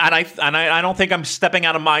 Right, and I don't think I'm stepping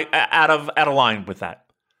out of line with that.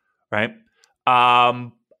 Right,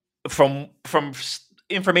 from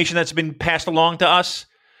information that's been passed along to us,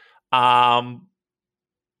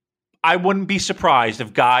 I wouldn't be surprised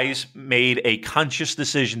if guys made a conscious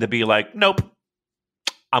decision to be like, nope,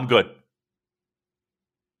 I'm good.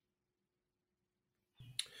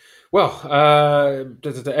 Well,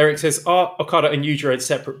 Eric says, are Okada and Yujiro in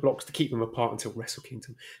separate blocks to keep them apart until Wrestle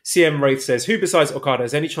Kingdom? CM Wraith says, who besides Okada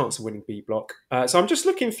has any chance of winning B block? So I'm just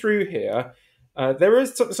looking through here. There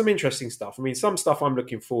is some interesting stuff. I mean, some stuff I'm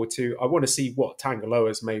looking forward to. I want to see what Tangaloa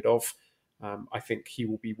is made of. I think he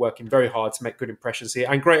will be working very hard to make good impressions here.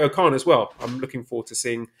 And Great O'Khan as well. I'm looking forward to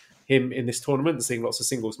seeing him in this tournament and seeing lots of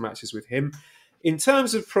singles matches with him. In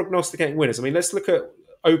terms of prognosticating winners, I mean, let's look at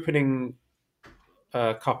opening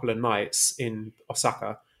couple of nights in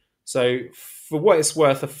Osaka. So for what it's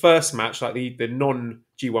worth, the first match, like the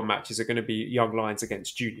non-G1 matches, are going to be Young Lions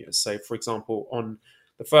against Juniors. So for example, on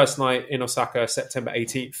the first night in Osaka, September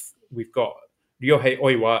 18th, we've got Ryohei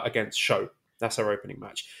Oiwa against Sho. That's our opening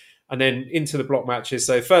match. And then into the block matches.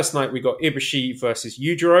 So first night, we got Ibushi versus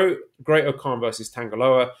Yujiro, Great O'Khan versus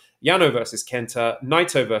Tangaloa, Yano versus Kenta,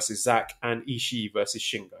 Naito versus Zack, and Ishii versus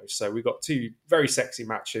Shingo. So we got two very sexy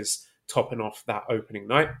matches topping off that opening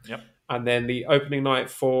night. Yep. And then the opening night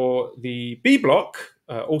for the B block,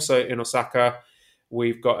 also in Osaka,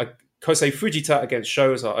 we've got a Kosei Fujita against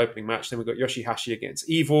Sho as our opening match. Then we've got Yoshihashi against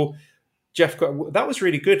Evil. That was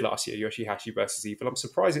really good last year, Yoshihashi versus Evil. I'm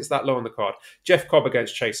surprised it's that low on the card. Jeff Cobb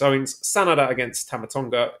against Chase Owens, Sanada against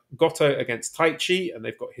Tamatonga, Goto against Taichi, and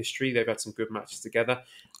they've got history. They've had some good matches together.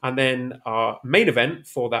 And then our main event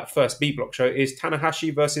for that first B block show is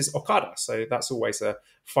Tanahashi versus Okada. So that's always a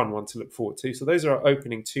fun one to look forward to. So those are our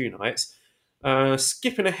opening two nights.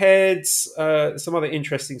 Skipping ahead, some other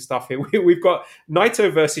interesting stuff here. We've got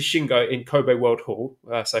Naito versus Shingo in Kobe World Hall.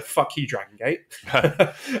 So fuck you, Dragon Gate.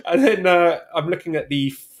 And then I'm looking at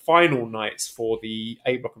the final nights for the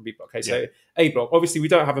A block and B block. Okay, so A block. Obviously, we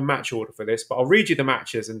don't have a match order for this, but I'll read you the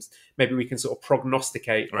matches and maybe we can sort of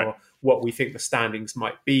prognosticate or what we think the standings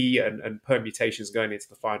might be and permutations going into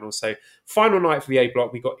the finals. So final night for the A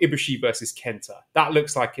block, we've got Ibushi versus Kenta. That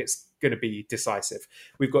looks like it's going to be decisive.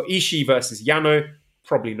 We've got Ishii versus Yano.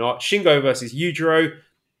 Probably not. Shingo versus Yujiro.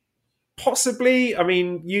 Possibly. I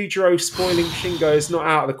mean, Yujiro spoiling Shingo is not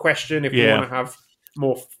out of the question if we want to have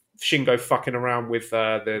more Shingo fucking around with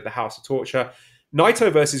the House of Torture.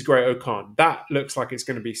 Naito versus Great O'Khan. That looks like it's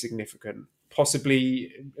going to be significant.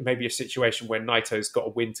 Possibly maybe a situation where Naito's got a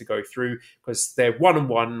win to go through because they're 1-1,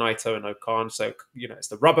 Naito and O'Khan. So, it's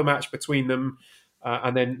the rubber match between them.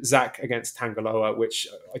 And then Zack against Tangaloa, which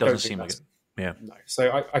I doesn't don't seem think like it. Yeah. No.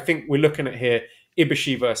 So I think we're looking at here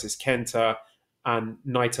Ibushi versus Kenta and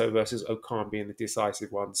Naito versus O'Khan being the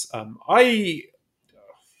decisive ones.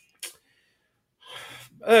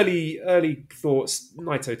 Early thoughts,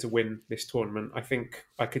 Naito to win this tournament. I think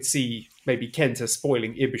I could see maybe Kenta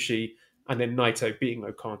spoiling Ibushi and then Naito beating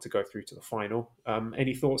O'Khan to go through to the final.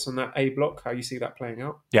 Any thoughts on that A block? How you see that playing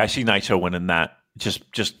out? Yeah, I see Naito winning that just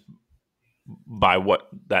by what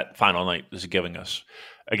that final night is giving us.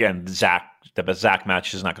 Again, the Zack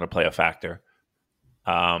match is not going to play a factor.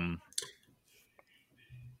 Yeah,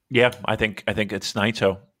 I think it's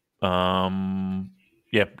Naito.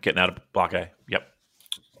 Yeah, getting out of block A. Yep.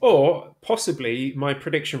 Or possibly my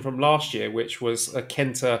prediction from last year, which was a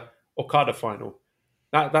Kenta Okada final.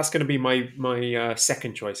 That's going to be my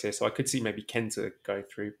second choice here. So I could see maybe Kenta going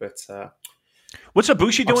through. But what's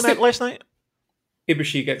Ibushi doing that last night?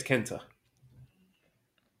 Ibushi gets Kenta.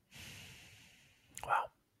 Wow.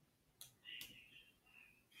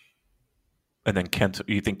 And then Kenta.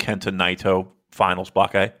 You think Kenta Naito finals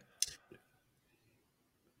block A?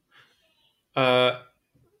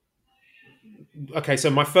 Okay, so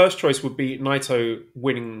my first choice would be Naito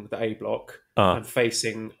winning the A block and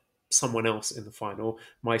facing someone else in the final.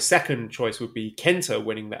 My second choice would be Kenta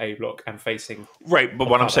winning the A block and facing... Right, but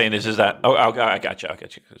what I'm saying is that... Oh, I got you. Okay,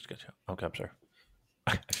 I'm sorry.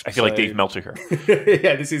 I feel like Dave Meltzer here.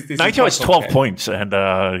 Yeah, this is Naito has 12 points, and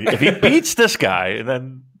if he beats this guy,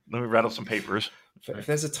 then let me rattle some papers. If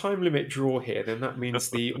there's a time limit draw here, then that means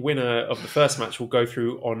the winner of the first match will go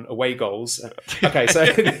through on away goals. Okay, so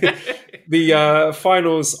the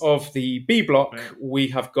finals of the B block, we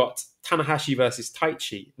have got Tanahashi versus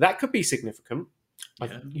Taichi. That could be significant.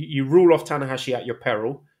 Yeah. You rule off Tanahashi at your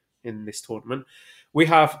peril in this tournament. We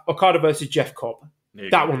have Okada versus Jeff Cobb.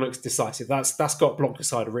 That one looks decisive. That's got Block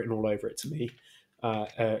Decider written all over it to me.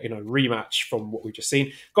 Rematch from what we've just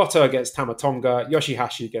seen. Goto against Tamatonga.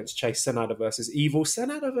 Yoshihashi against Chase. Sanada versus Evil.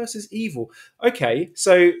 Sanada versus Evil. Okay,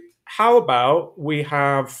 so how about we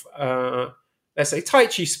have, let's say,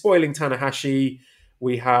 Taichi spoiling Tanahashi.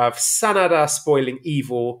 We have Sanada spoiling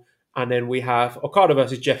Evil. And then we have Okada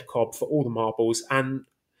versus Jeff Cobb for all the marbles. And,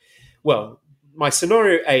 well, my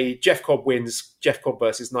scenario A, Jeff Cobb wins, Jeff Cobb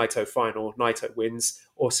versus Naito final, Naito wins.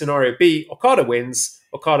 Or scenario B, Okada wins,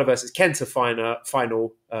 Okada versus Kenta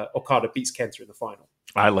final, Okada beats Kenta in the final.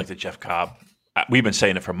 I like the Jeff Cobb. We've been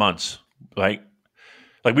saying it for months, right?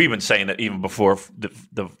 Like we've been saying it even before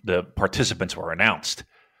the participants were announced.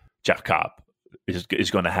 Jeff Cobb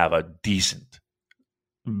is going to have a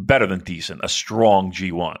better than decent, a strong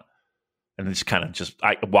G1. And it's kind of just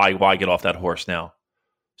why get off that horse now?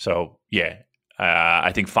 So yeah,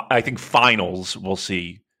 I think finals we'll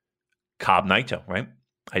see Cobb Naito, right?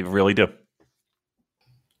 I really do.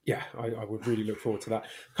 Yeah, I would really look forward to that.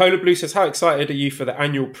 Cola Blue says, how excited are you for the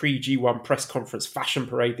annual pre-G1 press conference fashion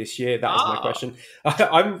parade this year? That is my question.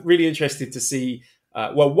 I'm really interested to see,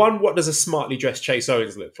 one, what does a smartly dressed Chase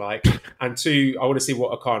Owens look like? And two, I want to see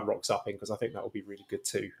what Akan rocks up in, because I think that will be really good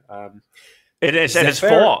too. It is, and it's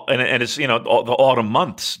fall, and it's the autumn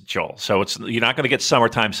months, Joel. So you're not going to get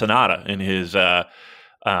summertime Sonata in his no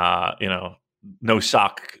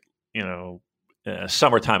sock,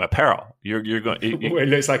 summertime apparel. You're going. It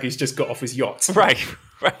looks like he's just got off his yacht. Right.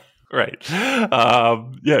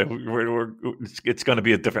 It's going to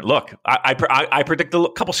be a different look. I predict a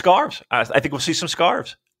couple scarves. I think we'll see some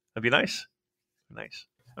scarves. That'd be nice. Nice.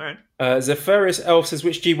 All right. Zephyrus Elf says,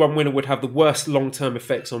 which G1 winner would have the worst long-term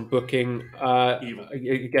effects on booking? Evil.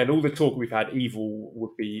 Again, all the talk we've had, Evil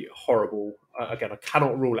would be horrible. Again, I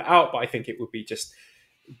cannot rule it out, but I think it would be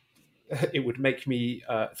it would make me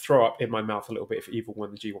throw up in my mouth a little bit if Evil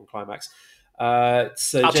won the G1 Climax. So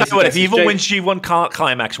I'll tell you what, if Evil wins G1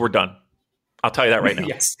 Climax, we're done. I'll tell you that right now.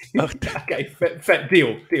 Yes. Okay,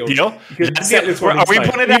 deal. Are we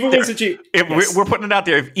putting it out there? We're putting it out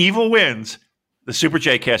there. If Evil wins, the Super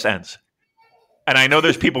J-Cast ends. And I know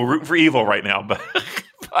there's people rooting for Evil right now, but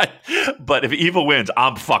if Evil wins,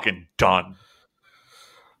 I'm fucking done.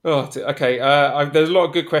 Oh, okay. There's a lot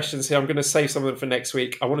of good questions here. I'm going to save some of them for next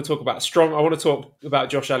week. I want to talk about Strong. I want to talk about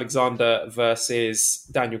Josh Alexander versus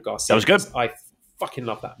Daniel Garcia. That was good. I fucking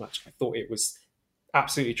love that match. I thought it was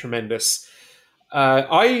absolutely tremendous.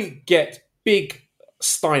 I get big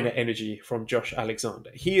Steiner energy from Josh Alexander.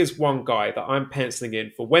 He is one guy that I'm penciling in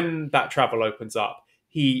for when that travel opens up.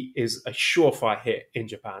 He is a surefire hit in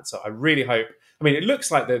Japan. So I really hope, it looks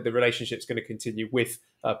like the relationship's going to continue with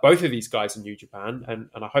both of these guys in New Japan. And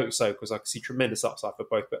I hope so, because I can see tremendous upside for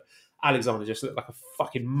both. But Alexander just looked like a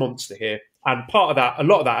fucking monster here. And a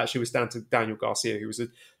lot of that actually was down to Daniel Garcia, who was a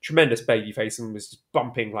tremendous babyface and was just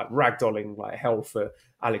bumping, ragdolling like hell for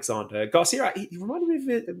Alexander. Garcia, he reminded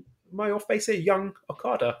me of my off base here, young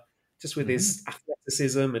Okada, just with his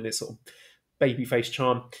athleticism and his sort of babyface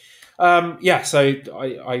charm. So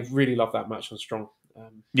I really love that match on Strong.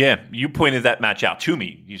 You pointed that match out to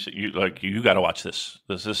me. You said you got to watch this.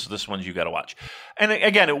 This one's you got to watch. And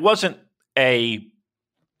again, it wasn't it's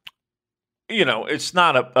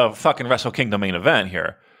not a fucking Wrestle Kingdom main event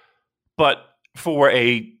here, but for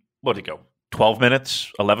 12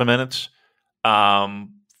 minutes, 11 minutes,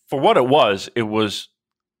 for what it was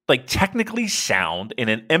technically sound in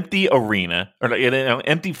an empty arena or in an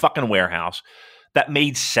empty fucking warehouse that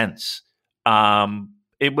made sense.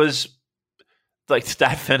 It was like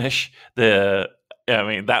that finish. That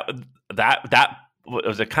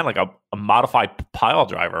was a kind of like a modified pile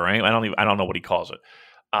driver, right? I don't know what he calls it.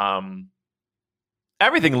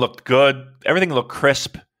 Everything looked good. Everything looked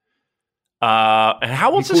crisp. And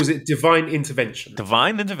how else? He calls it divine intervention.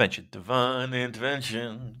 Divine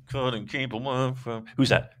intervention. Couldn't keep away from. Who's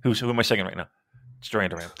that? Who am I singing right now? It's Duran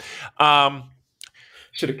Duran.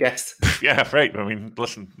 Should have guessed. Yeah, right.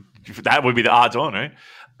 Listen, that would be the odds on, right?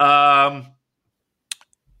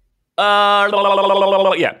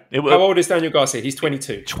 Yeah. How old is Daniel Garcia? He's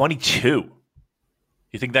 22. 22.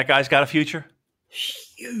 You think that guy's got a future?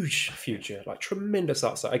 Huge future, tremendous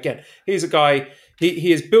upside. Again, he's a guy.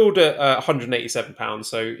 He is billed at 187 pounds,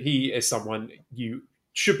 so he is someone you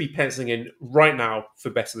should be penciling in right now for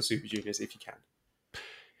Best of the Super Juniors if you can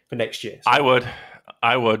for next year. So. I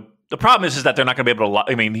would. The problem is that they're not going to be able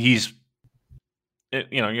to. I mean, you're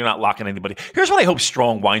not locking anybody. Here's what I hope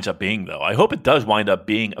Strong winds up being, though. I hope it does wind up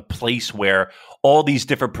being a place where all these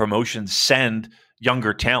different promotions send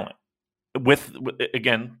younger talent with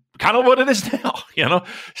again, kind of what it is now,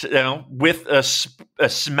 with a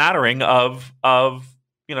smattering of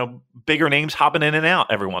bigger names hopping in and out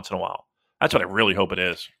every once in a while. That's what I really hope it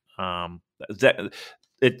is.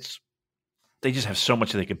 They just have so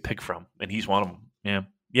much that they can pick from, and he's one of them.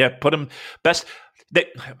 Yeah. Put him best. They're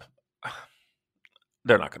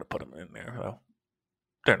not going to put him in there, though.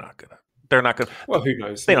 They're not going to. Well, who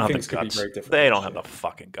knows? They don't have the guts. They don't have the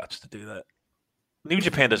fucking guts to do that. New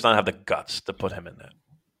Japan does not have the guts to put him in there.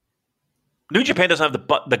 New Japan doesn't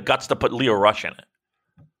have the guts to put Leo Rush in it.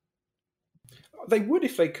 They would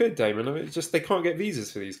if they could, Damon. I mean, it's just they can't get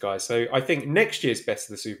visas for these guys. So I think next year's Best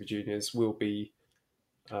of the Super Juniors will be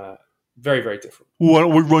very, very different. Why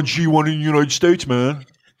don't we run G1 in the United States, man?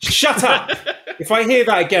 Shut up! If I hear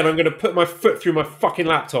that again, I'm going to put my foot through my fucking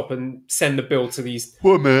laptop and send a bill to these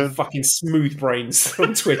fucking smooth brains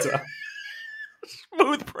on Twitter.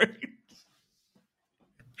 Smooth brains.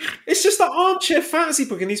 It's just that armchair fantasy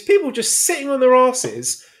booking. These people just sitting on their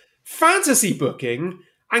asses, fantasy booking,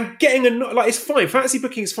 and getting it's fine. Fantasy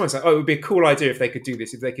booking is fine. It's like, it would be a cool idea if they could do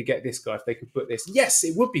this, if they could get this guy, if they could put this. Yes,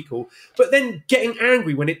 it would be cool. But then getting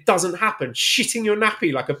angry when it doesn't happen, shitting your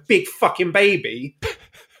nappy like a big fucking baby.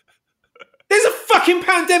 There's a fucking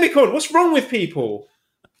pandemic on. What's wrong with people?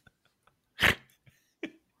 Can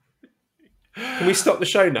we stop the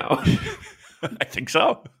show now? I think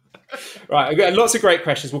so. Right, I've got lots of great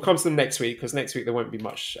questions. We'll come to them next week because next week there won't be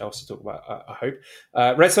much else to talk about, I hope.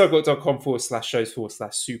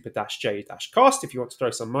 redcircle.com/shows/super-j-cast if you want to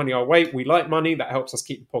throw some money our way. We like money. That helps us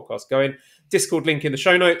keep the podcast going. Discord link in the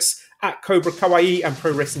show notes at Cobra Kawaii and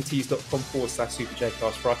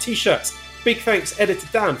prowrestlingtees.com/super-j-cast for our t-shirts. Big thanks, Editor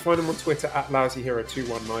Dan. Find him on Twitter at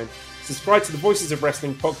LousyHero219. Subscribe to the Voices of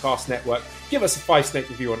Wrestling Podcast Network. Give us a 5-snake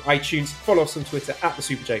review on iTunes. Follow us on Twitter at the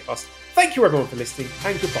Super J-Cast. Thank you everyone for listening,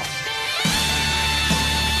 and goodbye.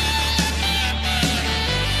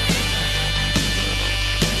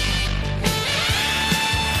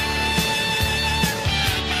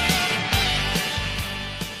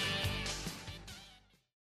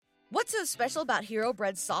 What's so special about Hero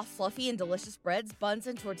Bread's soft, fluffy, and delicious breads, buns,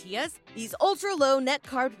 and tortillas? These ultra-low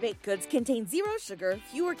net-carb baked goods contain zero sugar,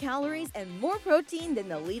 fewer calories, and more protein than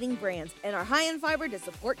the leading brands, and are high in fiber to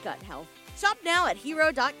support gut health. Shop now at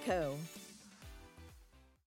hero.co.